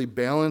immediately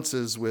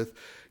balances with,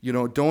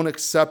 don't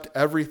accept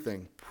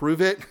everything. Prove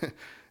it,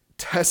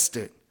 test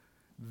it.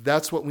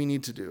 That's what we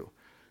need to do.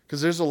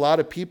 Because there's a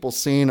lot of people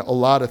saying a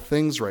lot of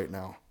things right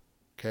now,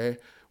 okay?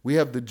 We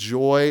have the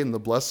joy and the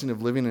blessing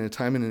of living in a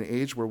time and an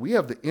age where we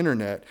have the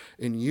internet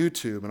and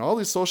YouTube and all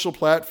these social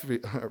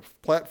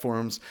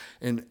platforms,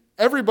 and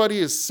everybody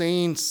is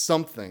saying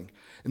something.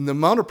 And the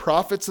amount of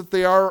prophets that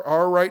they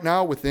are right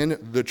now within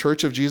the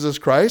Church of Jesus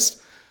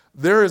Christ,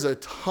 there is a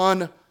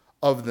ton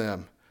of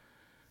them.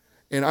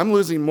 And I'm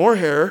losing more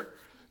hair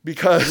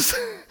because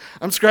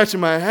I'm scratching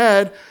my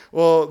head.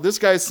 Well, this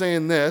guy's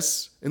saying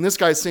this, and this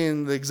guy's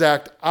saying the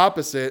exact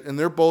opposite, and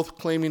they're both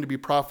claiming to be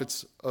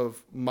prophets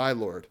of my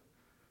Lord.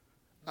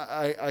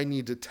 I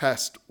need to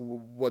test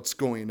what's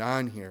going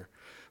on here.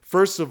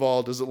 First of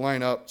all, does it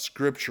line up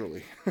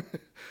scripturally?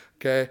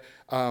 Okay,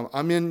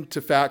 I'm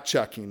into fact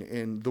checking,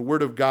 and the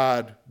Word of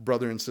God,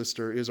 brother and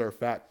sister, is our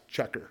fact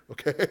checker.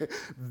 Okay,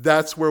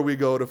 that's where we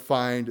go to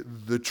find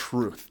the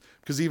truth,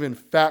 because even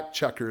fact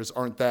checkers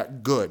aren't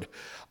that good.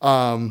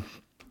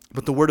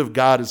 But the Word of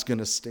God is going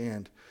to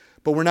stand.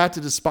 But we're not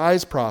to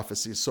despise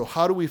prophecies. So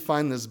how do we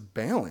find this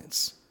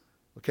balance?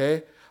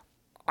 Okay,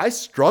 I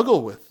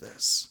struggle with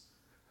this,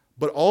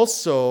 but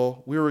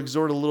also we were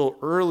exhorted a little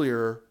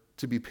earlier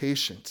to be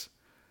patient.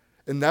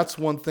 And that's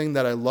one thing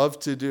that I love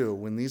to do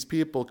when these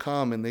people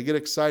come and they get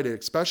excited,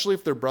 especially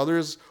if they're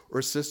brothers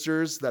or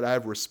sisters that I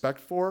have respect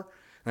for,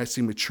 and I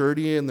see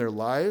maturity in their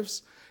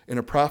lives, and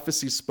a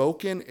prophecy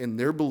spoken, and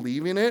they're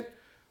believing it,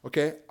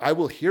 okay, I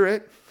will hear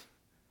it,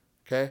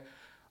 okay?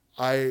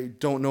 I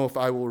don't know if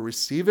I will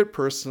receive it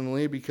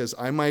personally because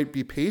I might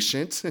be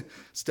patient,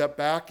 step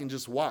back and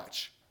just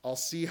watch. I'll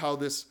see how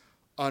this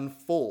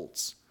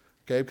unfolds.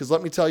 Okay, because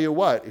let me tell you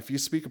what, if you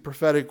speak a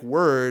prophetic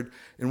word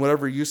and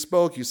whatever you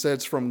spoke, you said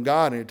it's from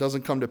God and it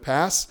doesn't come to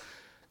pass,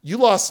 you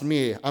lost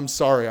me. I'm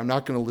sorry. I'm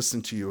not going to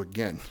listen to you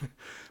again.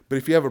 But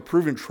if you have a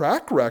proven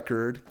track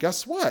record,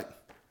 guess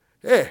what?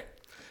 Hey,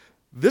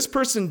 this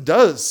person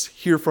does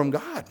hear from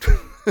God.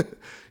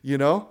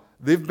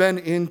 They've been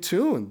in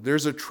tune.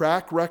 There's a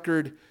track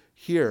record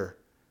here.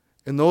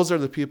 And those are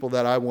the people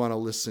that I want to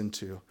listen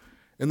to.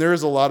 And there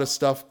is a lot of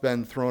stuff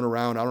been thrown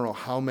around. I don't know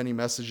how many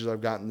messages I've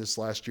gotten this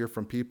last year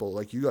from people.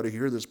 Like, you got to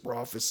hear this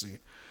prophecy.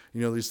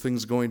 These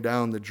things going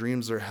down, the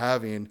dreams they're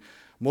having.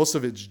 Most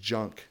of it's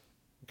junk,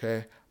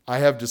 okay? I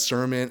have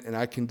discernment, and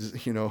I can,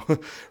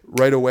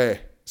 right away,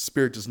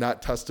 Spirit does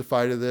not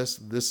testify to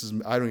this.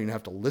 I don't even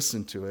have to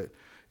listen to it,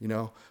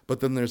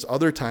 But then there's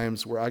other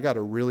times where I got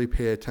to really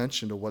pay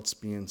attention to what's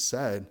being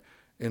said,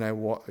 and I,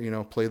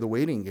 play the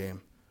waiting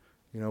game,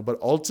 But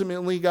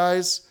ultimately,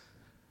 guys,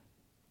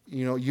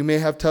 you may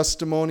have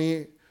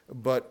testimony,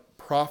 but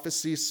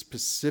prophecy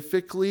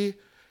specifically,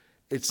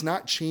 it's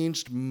not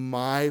changed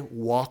my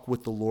walk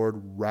with the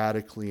Lord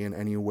radically in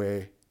any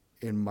way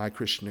in my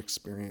Christian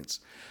experience.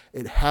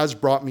 It has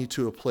brought me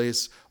to a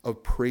place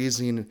of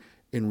praising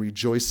and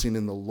rejoicing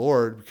in the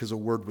Lord because a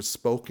word was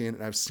spoken,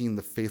 and I've seen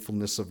the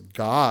faithfulness of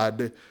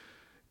God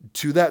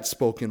to that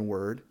spoken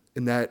word,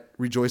 and that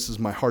rejoices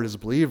my heart as a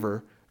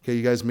believer. Okay,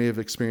 you guys may have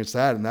experienced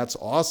that, and that's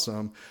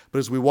awesome. But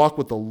as we walk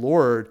with the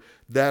Lord,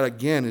 that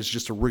again is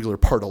just a regular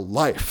part of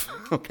life.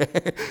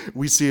 Okay,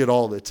 we see it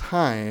all the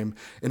time,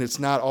 and it's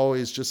not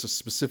always just a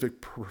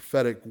specific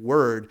prophetic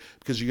word,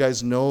 because you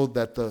guys know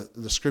that the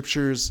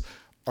scriptures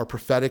are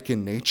prophetic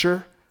in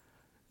nature.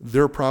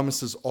 There are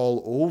promises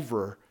all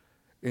over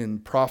in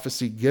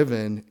prophecy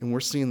given, and we're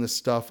seeing this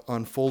stuff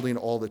unfolding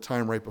all the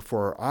time right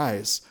before our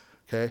eyes.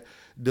 Okay,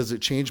 does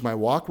it change my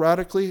walk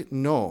radically?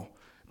 No,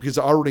 because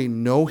I already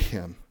know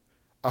him.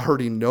 I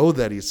already know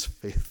that he's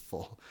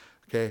faithful.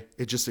 Okay,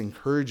 it just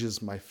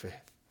encourages my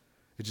faith.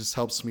 It just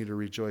helps me to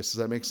rejoice. Does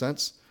that make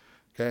sense?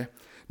 Okay,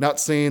 not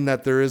saying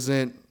that there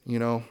isn't,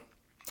 a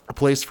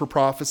place for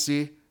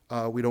prophecy.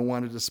 We don't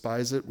want to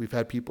despise it. We've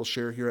had people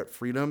share here at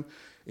Freedom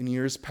in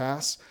years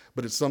past,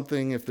 but it's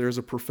something, if there's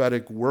a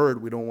prophetic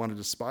word, we don't want to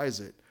despise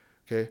it.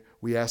 Okay,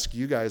 we ask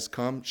you guys,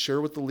 come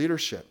share with the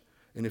leadership.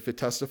 And if it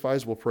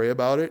testifies, we'll pray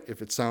about it.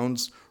 If it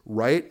sounds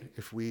right,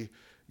 if we,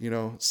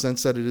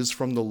 sense that it is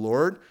from the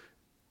Lord,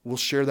 we'll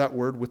share that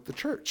word with the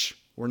church.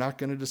 We're not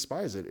going to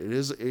despise it. It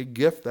is a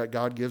gift that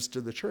God gives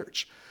to the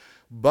church.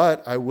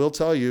 But I will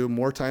tell you,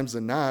 more times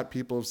than not,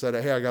 people have said,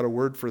 hey, I got a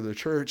word for the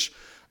church,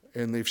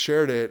 and they've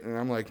shared it. And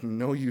I'm like,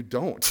 no, you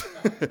don't.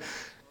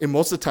 And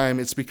most of the time,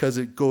 it's because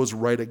it goes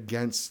right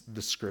against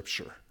the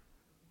scripture.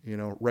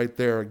 Right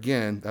there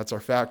again, that's our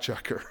fact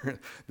checker.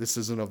 This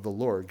isn't of the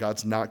Lord.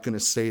 God's not going to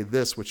say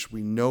this, which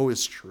we know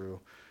is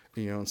true,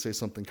 and say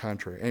something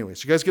contrary.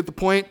 Anyways, you guys get the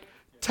point?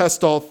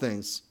 Test all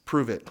things.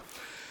 Prove it.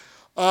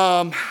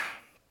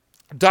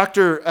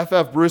 Dr.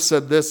 F.F. Bruce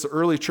said this: the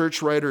early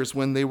church writers,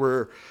 when they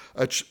were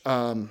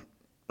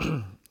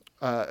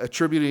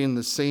attributing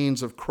the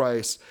sayings of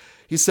Christ,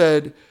 he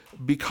said,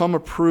 become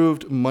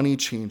approved money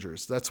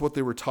changers. That's what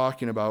they were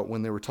talking about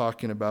when they were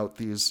talking about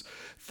these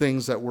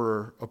things that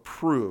were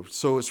approved.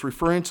 So it's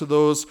referring to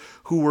those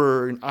who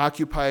were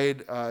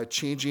occupied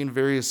changing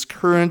various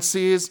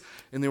currencies,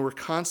 and they were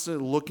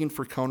constantly looking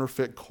for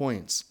counterfeit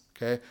coins.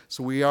 Okay,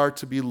 so we are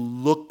to be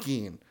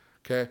looking.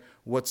 Okay,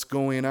 what's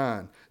going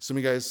on? Some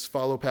of you guys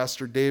follow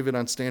Pastor David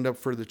on Stand Up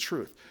for the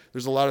Truth.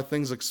 There's a lot of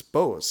things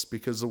exposed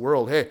because the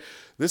world, hey,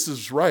 this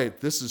is right,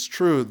 this is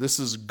true, this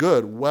is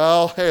good.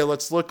 Well, hey,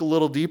 let's look a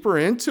little deeper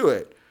into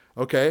it.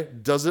 Okay,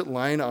 does it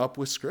line up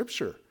with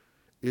Scripture?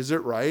 Is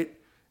it right?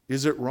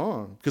 Is it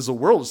wrong? Because the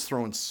world is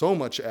throwing so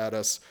much at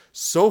us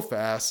so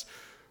fast,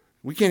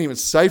 we can't even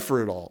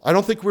cipher it all. I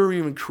don't think we were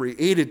even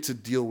created to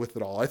deal with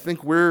it all. I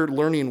think we're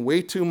learning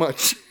way too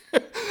much.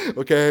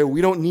 Okay,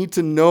 we don't need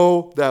to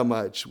know that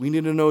much. We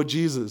need to know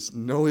Jesus,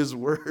 know his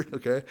word,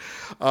 okay?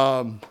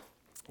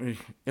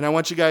 And I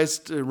want you guys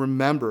to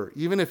remember,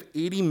 even if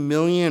 80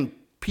 million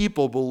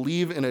people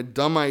believe in a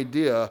dumb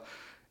idea,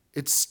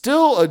 it's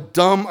still a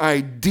dumb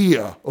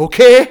idea,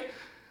 okay?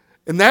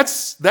 And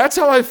that's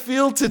how I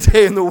feel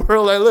today in the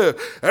world I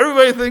live.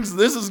 Everybody thinks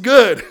this is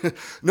good.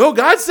 No,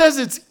 God says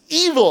it's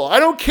evil. I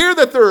don't care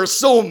that there are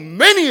so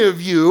many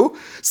of you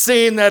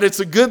saying that it's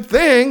a good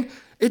thing.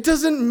 It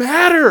doesn't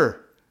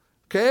matter,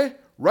 okay?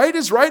 Right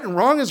is right and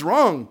wrong is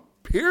wrong,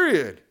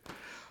 period.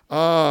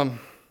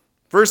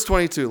 Verse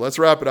 22, let's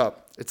wrap it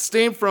up.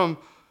 Abstain from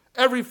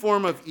every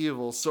form of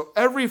evil. So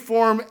every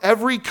form,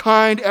 every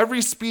kind,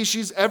 every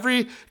species,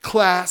 every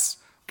class,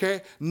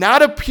 okay?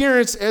 Not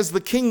appearance, as the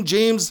King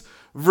James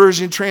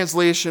Version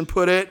translation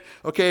put it,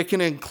 okay? It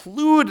can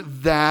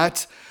include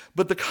that,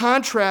 but the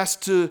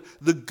contrast to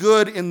the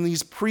good in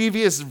these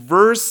previous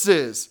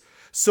verses.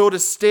 So to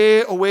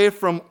stay away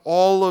from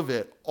all of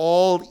it,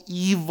 all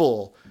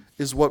evil,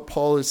 is what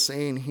Paul is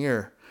saying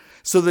here.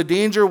 So the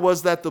danger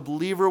was that the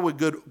believer would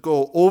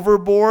go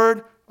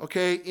overboard,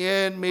 okay,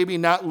 in maybe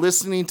not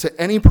listening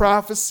to any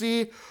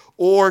prophecy,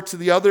 or to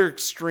the other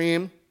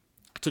extreme,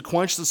 to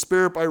quench the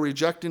Spirit by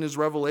rejecting his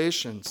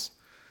revelations.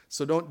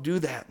 So don't do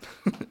that.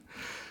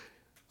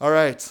 All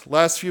right,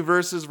 last few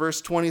verses, verse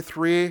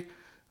 23.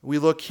 We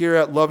look here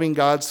at loving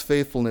God's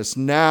faithfulness.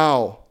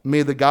 Now,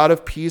 may the God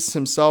of peace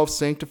himself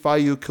sanctify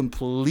you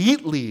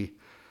completely,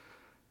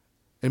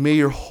 and may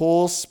your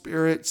whole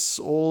spirit,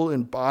 soul,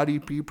 and body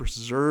be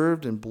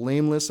preserved and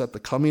blameless at the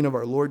coming of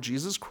our Lord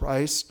Jesus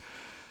Christ.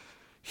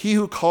 He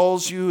who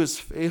calls you is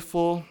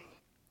faithful,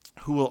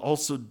 who will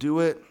also do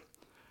it.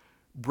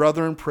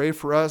 Brethren, pray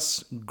for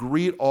us.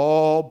 Greet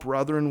all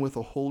brethren with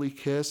a holy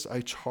kiss.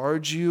 I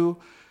charge you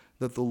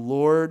that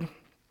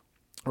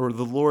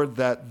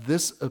that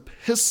this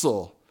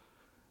epistle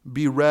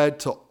be read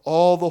to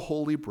all the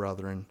holy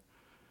brethren.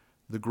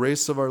 The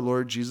grace of our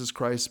Lord Jesus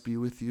Christ be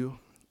with you.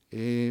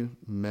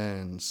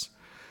 Amen.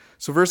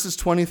 So verses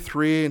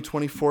 23 and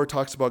 24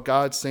 talks about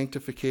God's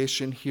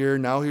sanctification here.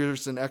 Now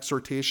here's an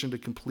exhortation to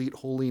complete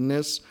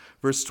holiness.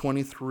 Verse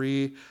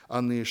 23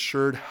 on the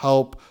assured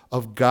help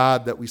of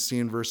God that we see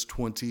in verse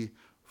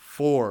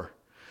 24.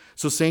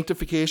 So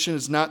sanctification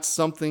is not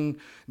something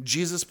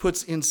Jesus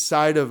puts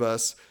inside of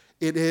us.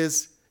 It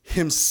is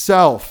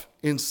himself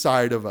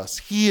inside of us.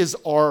 He is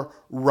our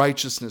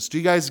righteousness. Do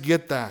you guys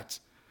get that?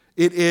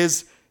 It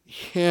is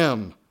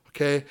him.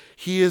 Okay,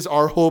 he is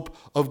our hope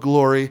of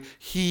glory.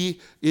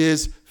 He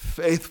is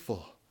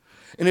faithful.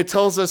 And it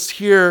tells us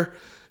here,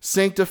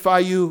 sanctify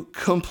you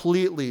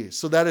completely.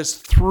 So that is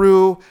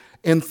through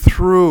and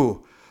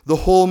through, the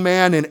whole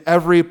man in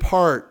every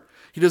part.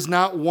 He does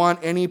not want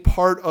any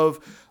part of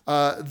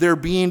their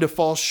being to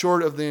fall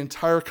short of the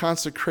entire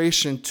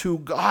consecration to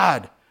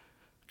God.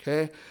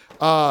 Okay,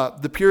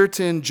 the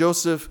Puritan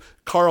Joseph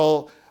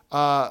Carl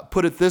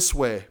put it this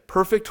way: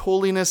 perfect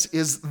holiness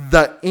is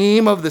the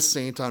aim of the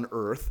saint on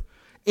earth,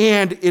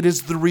 and it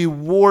is the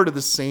reward of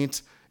the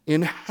saint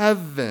in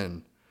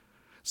heaven.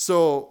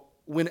 So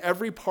when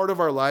every part of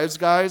our lives,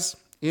 guys,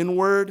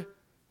 inward,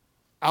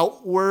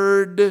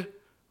 outward,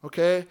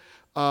 okay,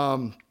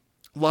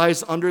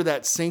 lies under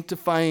that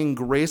sanctifying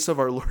grace of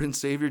our Lord and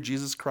Savior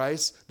Jesus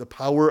Christ, the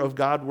power of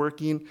God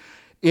working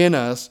in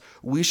us,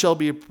 we shall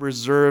be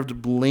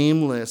preserved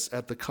blameless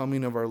at the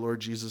coming of our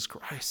Lord Jesus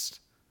Christ.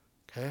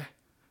 Okay?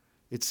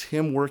 It's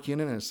him working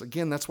in us.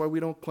 Again, that's why we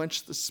don't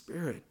quench the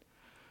Spirit.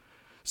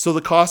 So the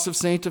cost of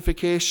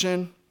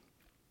sanctification,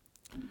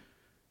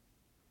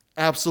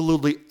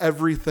 absolutely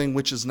everything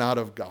which is not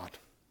of God.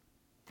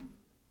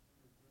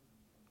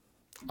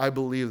 I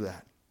believe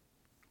that.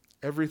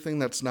 Everything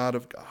that's not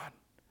of God.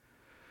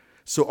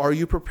 So are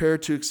you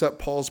prepared to accept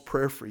Paul's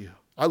prayer for you?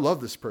 I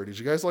love this prayer. Did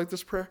you guys like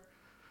this prayer?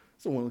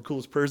 It's one of the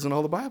coolest prayers in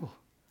all the Bible.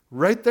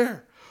 Right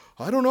there.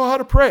 I don't know how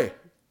to pray.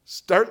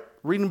 Start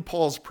reading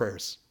Paul's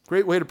prayers.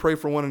 Great way to pray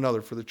for one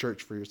another, for the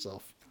church, for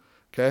yourself.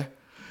 Okay?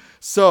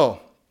 So,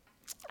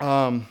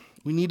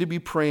 we need to be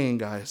praying,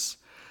 guys.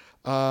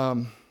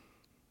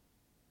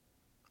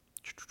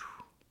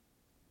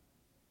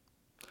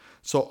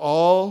 So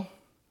all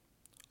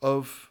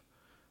of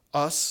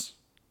us,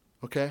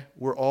 okay,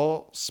 we're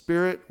all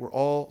spirit, we're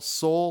all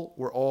soul,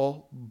 we're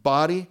all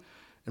body,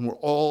 And we're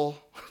all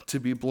to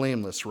be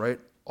blameless, right?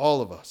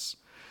 All of us.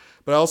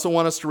 But I also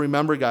want us to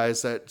remember,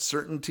 guys, that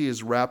certainty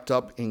is wrapped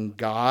up in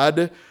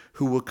God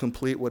who will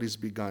complete what he's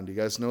begun. Do you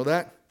guys know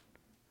that?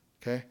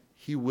 Okay?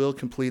 He will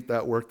complete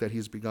that work that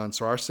he's begun.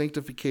 So our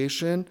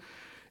sanctification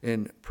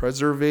and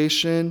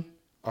preservation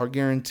are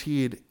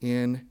guaranteed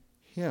in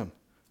him,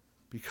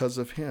 because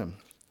of him.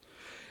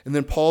 And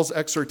then Paul's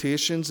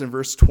exhortations in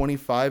verse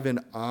 25 and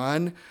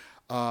on,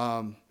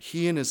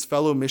 he and his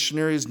fellow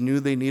missionaries knew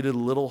they needed a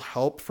little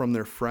help from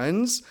their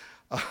friends.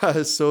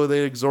 So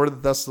they exhorted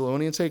the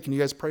Thessalonians, hey, can you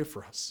guys pray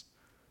for us?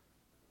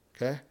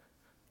 Okay?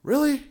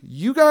 Really?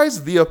 You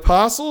guys, the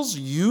apostles,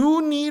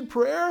 you need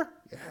prayer?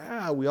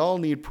 Yeah, we all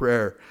need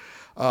prayer.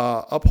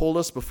 Uphold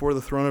us before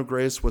the throne of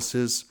grace was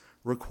his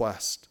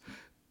request.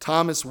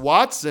 Thomas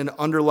Watson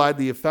underlined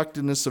the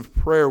effectiveness of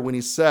prayer when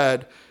he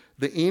said,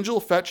 the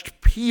angel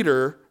fetched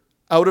Peter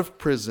out of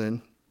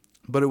prison,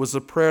 but it was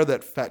a prayer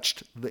that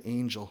fetched the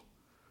angel.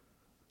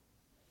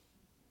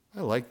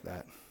 I like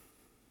that.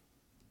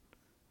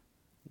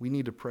 We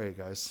need to pray,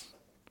 guys.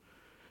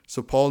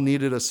 So Paul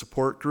needed a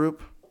support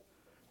group.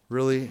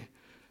 Really,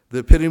 the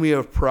epitome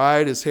of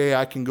pride is, hey,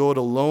 I can go it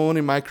alone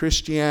in my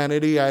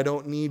Christianity. I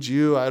don't need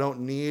you. I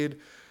don't need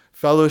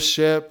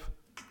fellowship.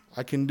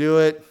 I can do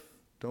it.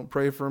 Don't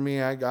pray for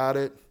me. I got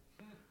it.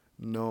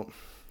 No,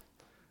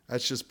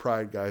 that's just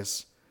pride,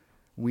 guys.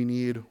 We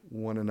need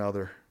one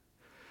another.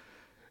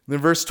 Then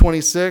verse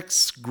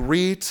 26,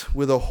 greet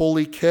with a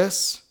holy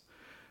kiss.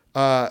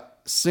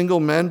 Single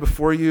men,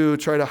 before you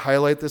try to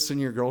highlight this in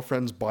your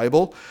girlfriend's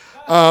Bible,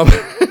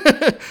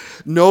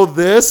 know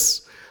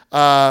this.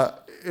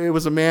 It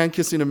was a man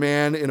kissing a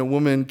man and a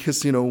woman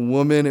kissing a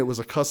woman. It was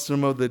a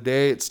custom of the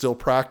day. It's still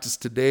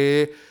practiced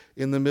today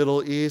in the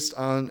Middle East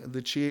on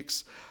the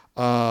cheeks.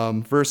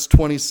 Verse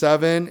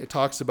 27, it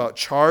talks about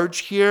charge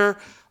here.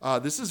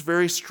 This is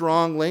very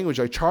strong language.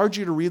 I charge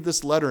you to read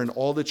this letter in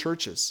all the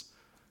churches.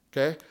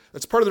 Okay?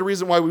 That's part of the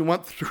reason why we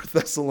went through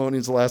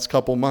Thessalonians the last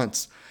couple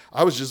months.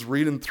 I was just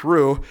reading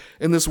through,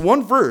 in this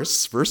one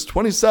verse, verse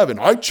 27,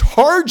 I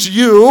charge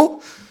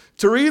you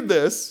to read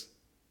this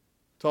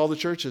to all the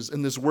churches.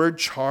 And this word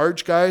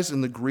charge, guys,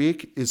 in the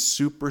Greek is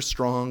super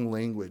strong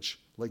language.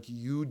 Like,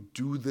 you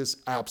do this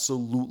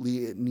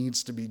absolutely. It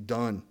needs to be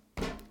done.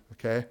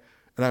 Okay?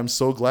 And I'm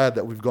so glad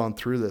that we've gone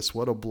through this.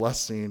 What a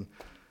blessing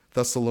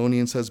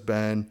Thessalonians has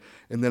been.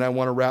 And then I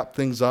want to wrap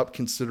things up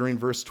considering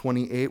verse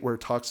 28, where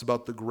it talks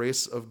about the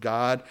grace of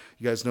God.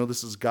 You guys know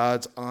this is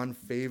God's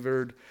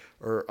unfavored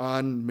or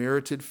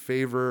unmerited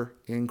favor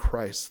in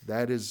Christ.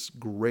 That is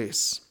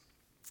grace.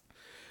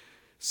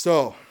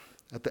 So,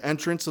 at the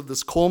entrance of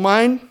this coal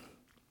mine,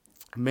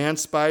 a man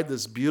spied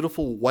this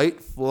beautiful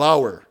white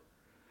flower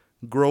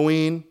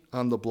growing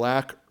on the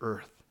black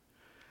earth.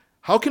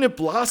 How can it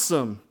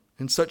blossom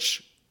in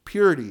such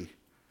purity,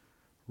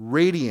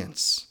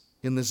 radiance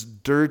in this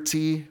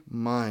dirty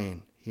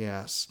mine? He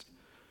asked.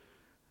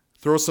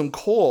 Throw some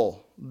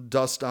coal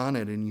dust on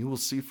it and you will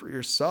see for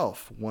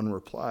yourself, one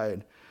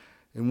replied.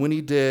 And when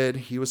he did,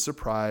 he was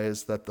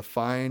surprised that the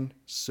fine,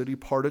 sooty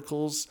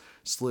particles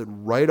slid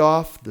right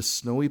off the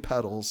snowy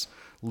petals,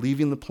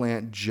 leaving the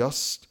plant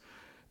just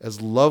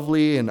as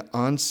lovely and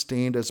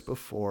unstained as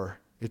before.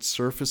 Its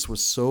surface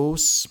was so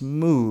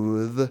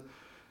smooth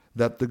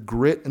that the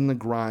grit and the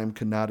grime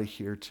could not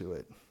adhere to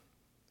it.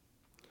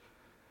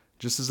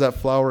 Just as that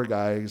flower,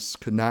 guys,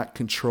 could not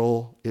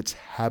control its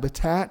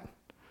habitat,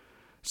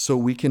 so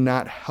we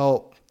cannot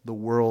help the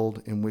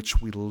world in which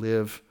we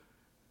live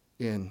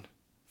in,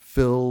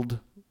 filled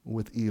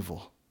with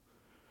evil.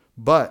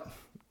 But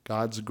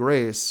God's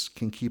grace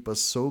can keep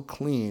us so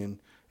clean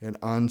and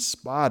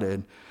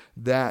unspotted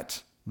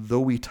that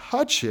though we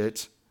touch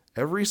it,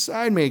 every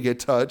side may get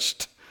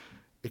touched,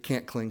 it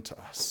can't cling to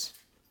us.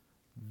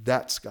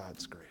 That's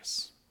God's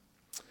grace.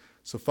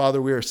 So,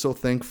 Father, we are so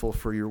thankful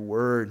for your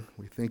word.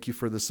 We thank you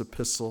for this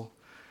epistle.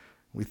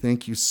 We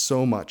thank you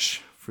so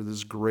much for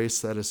this grace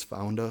that has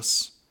found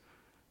us.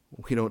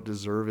 We don't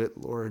deserve it,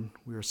 Lord.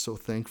 We are so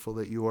thankful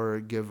that you are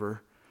a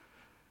giver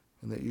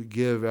and that you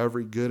give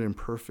every good and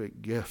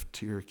perfect gift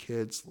to your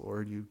kids,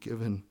 Lord. You've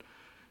given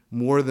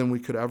more than we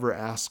could ever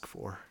ask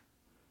for.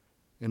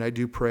 And I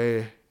do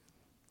pray,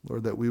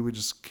 Lord, that we would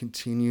just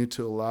continue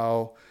to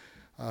allow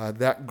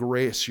that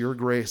grace, your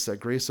grace, that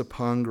grace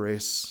upon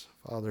grace,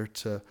 Father,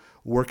 to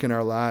work in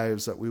our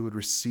lives, that we would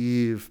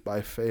receive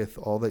by faith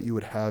all that you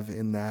would have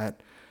in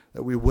that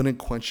we wouldn't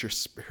quench your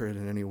spirit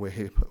in any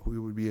way, but we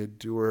would be a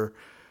doer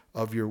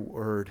of your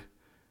word.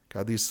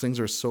 God, these things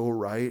are so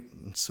right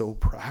and so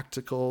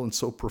practical and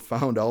so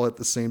profound all at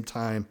the same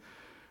time.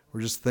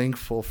 We're just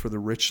thankful for the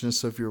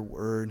richness of your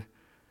word.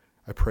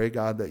 I pray,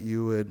 God, that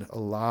you would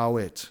allow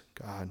it,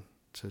 God,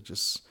 to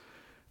just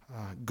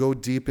go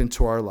deep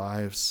into our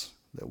lives,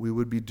 that we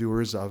would be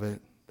doers of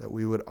it, that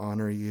we would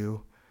honor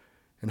you,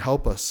 and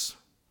help us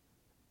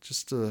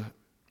just to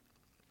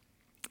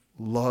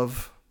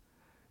love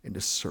and to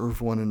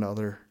serve one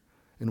another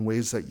in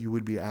ways that you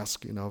would be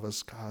asking of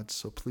us, God.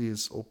 So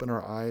please open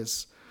our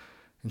eyes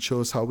and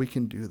show us how we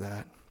can do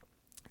that.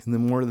 And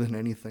then more than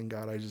anything,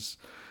 God, I just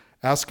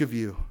ask of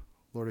you,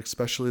 Lord,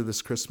 especially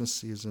this Christmas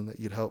season, that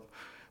you'd help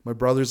my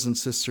brothers and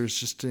sisters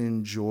just to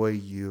enjoy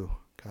you.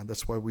 God,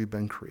 that's why we've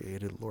been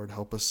created. Lord,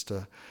 help us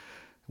to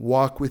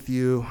walk with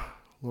you,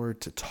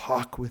 Lord, to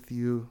talk with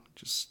you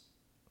just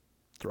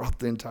throughout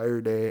the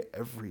entire day,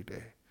 every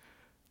day.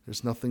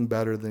 There's nothing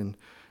better than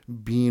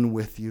being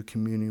with you,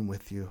 communing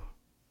with you.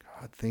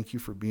 God, thank you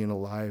for being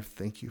alive.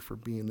 Thank you for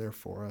being there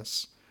for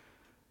us.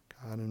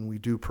 God, and we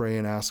do pray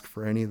and ask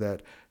for any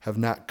that have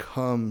not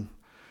come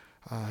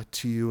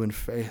to you in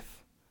faith,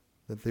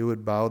 that they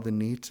would bow the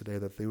knee today,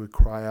 that they would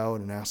cry out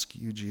and ask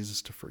you,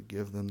 Jesus, to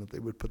forgive them, that they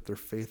would put their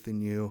faith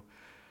in you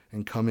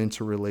and come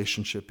into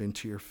relationship,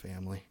 into your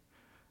family.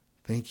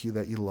 Thank you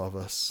that you love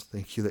us.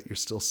 Thank you that you're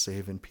still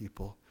saving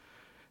people.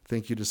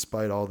 Thank you,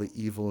 despite all the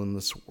evil in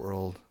this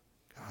world,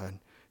 God,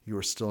 you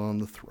are still on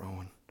the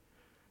throne,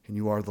 and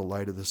you are the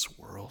light of this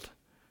world.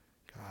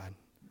 God,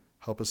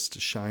 help us to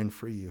shine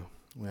for you.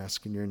 We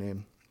ask in your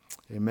name.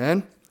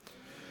 Amen.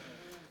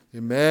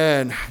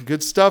 Amen.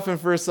 Good stuff in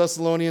 1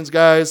 Thessalonians,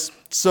 guys.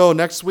 So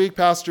next week,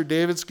 Pastor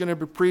David's going to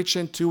be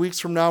preaching. 2 weeks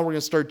from now, we're going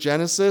to start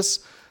Genesis.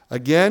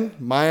 Again,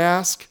 my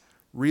ask,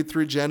 read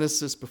through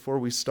Genesis before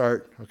we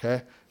start, okay?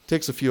 It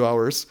takes a few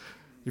hours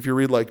if you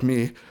read like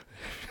me.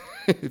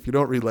 If you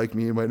don't read like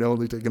me, it might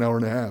only take an hour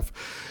and a half.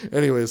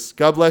 Anyways,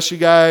 God bless you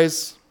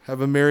guys.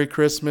 Have a Merry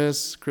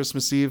Christmas.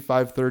 Christmas Eve,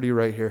 5:30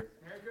 right here.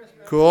 Merry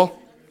Christmas. Cool?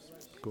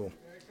 Cool.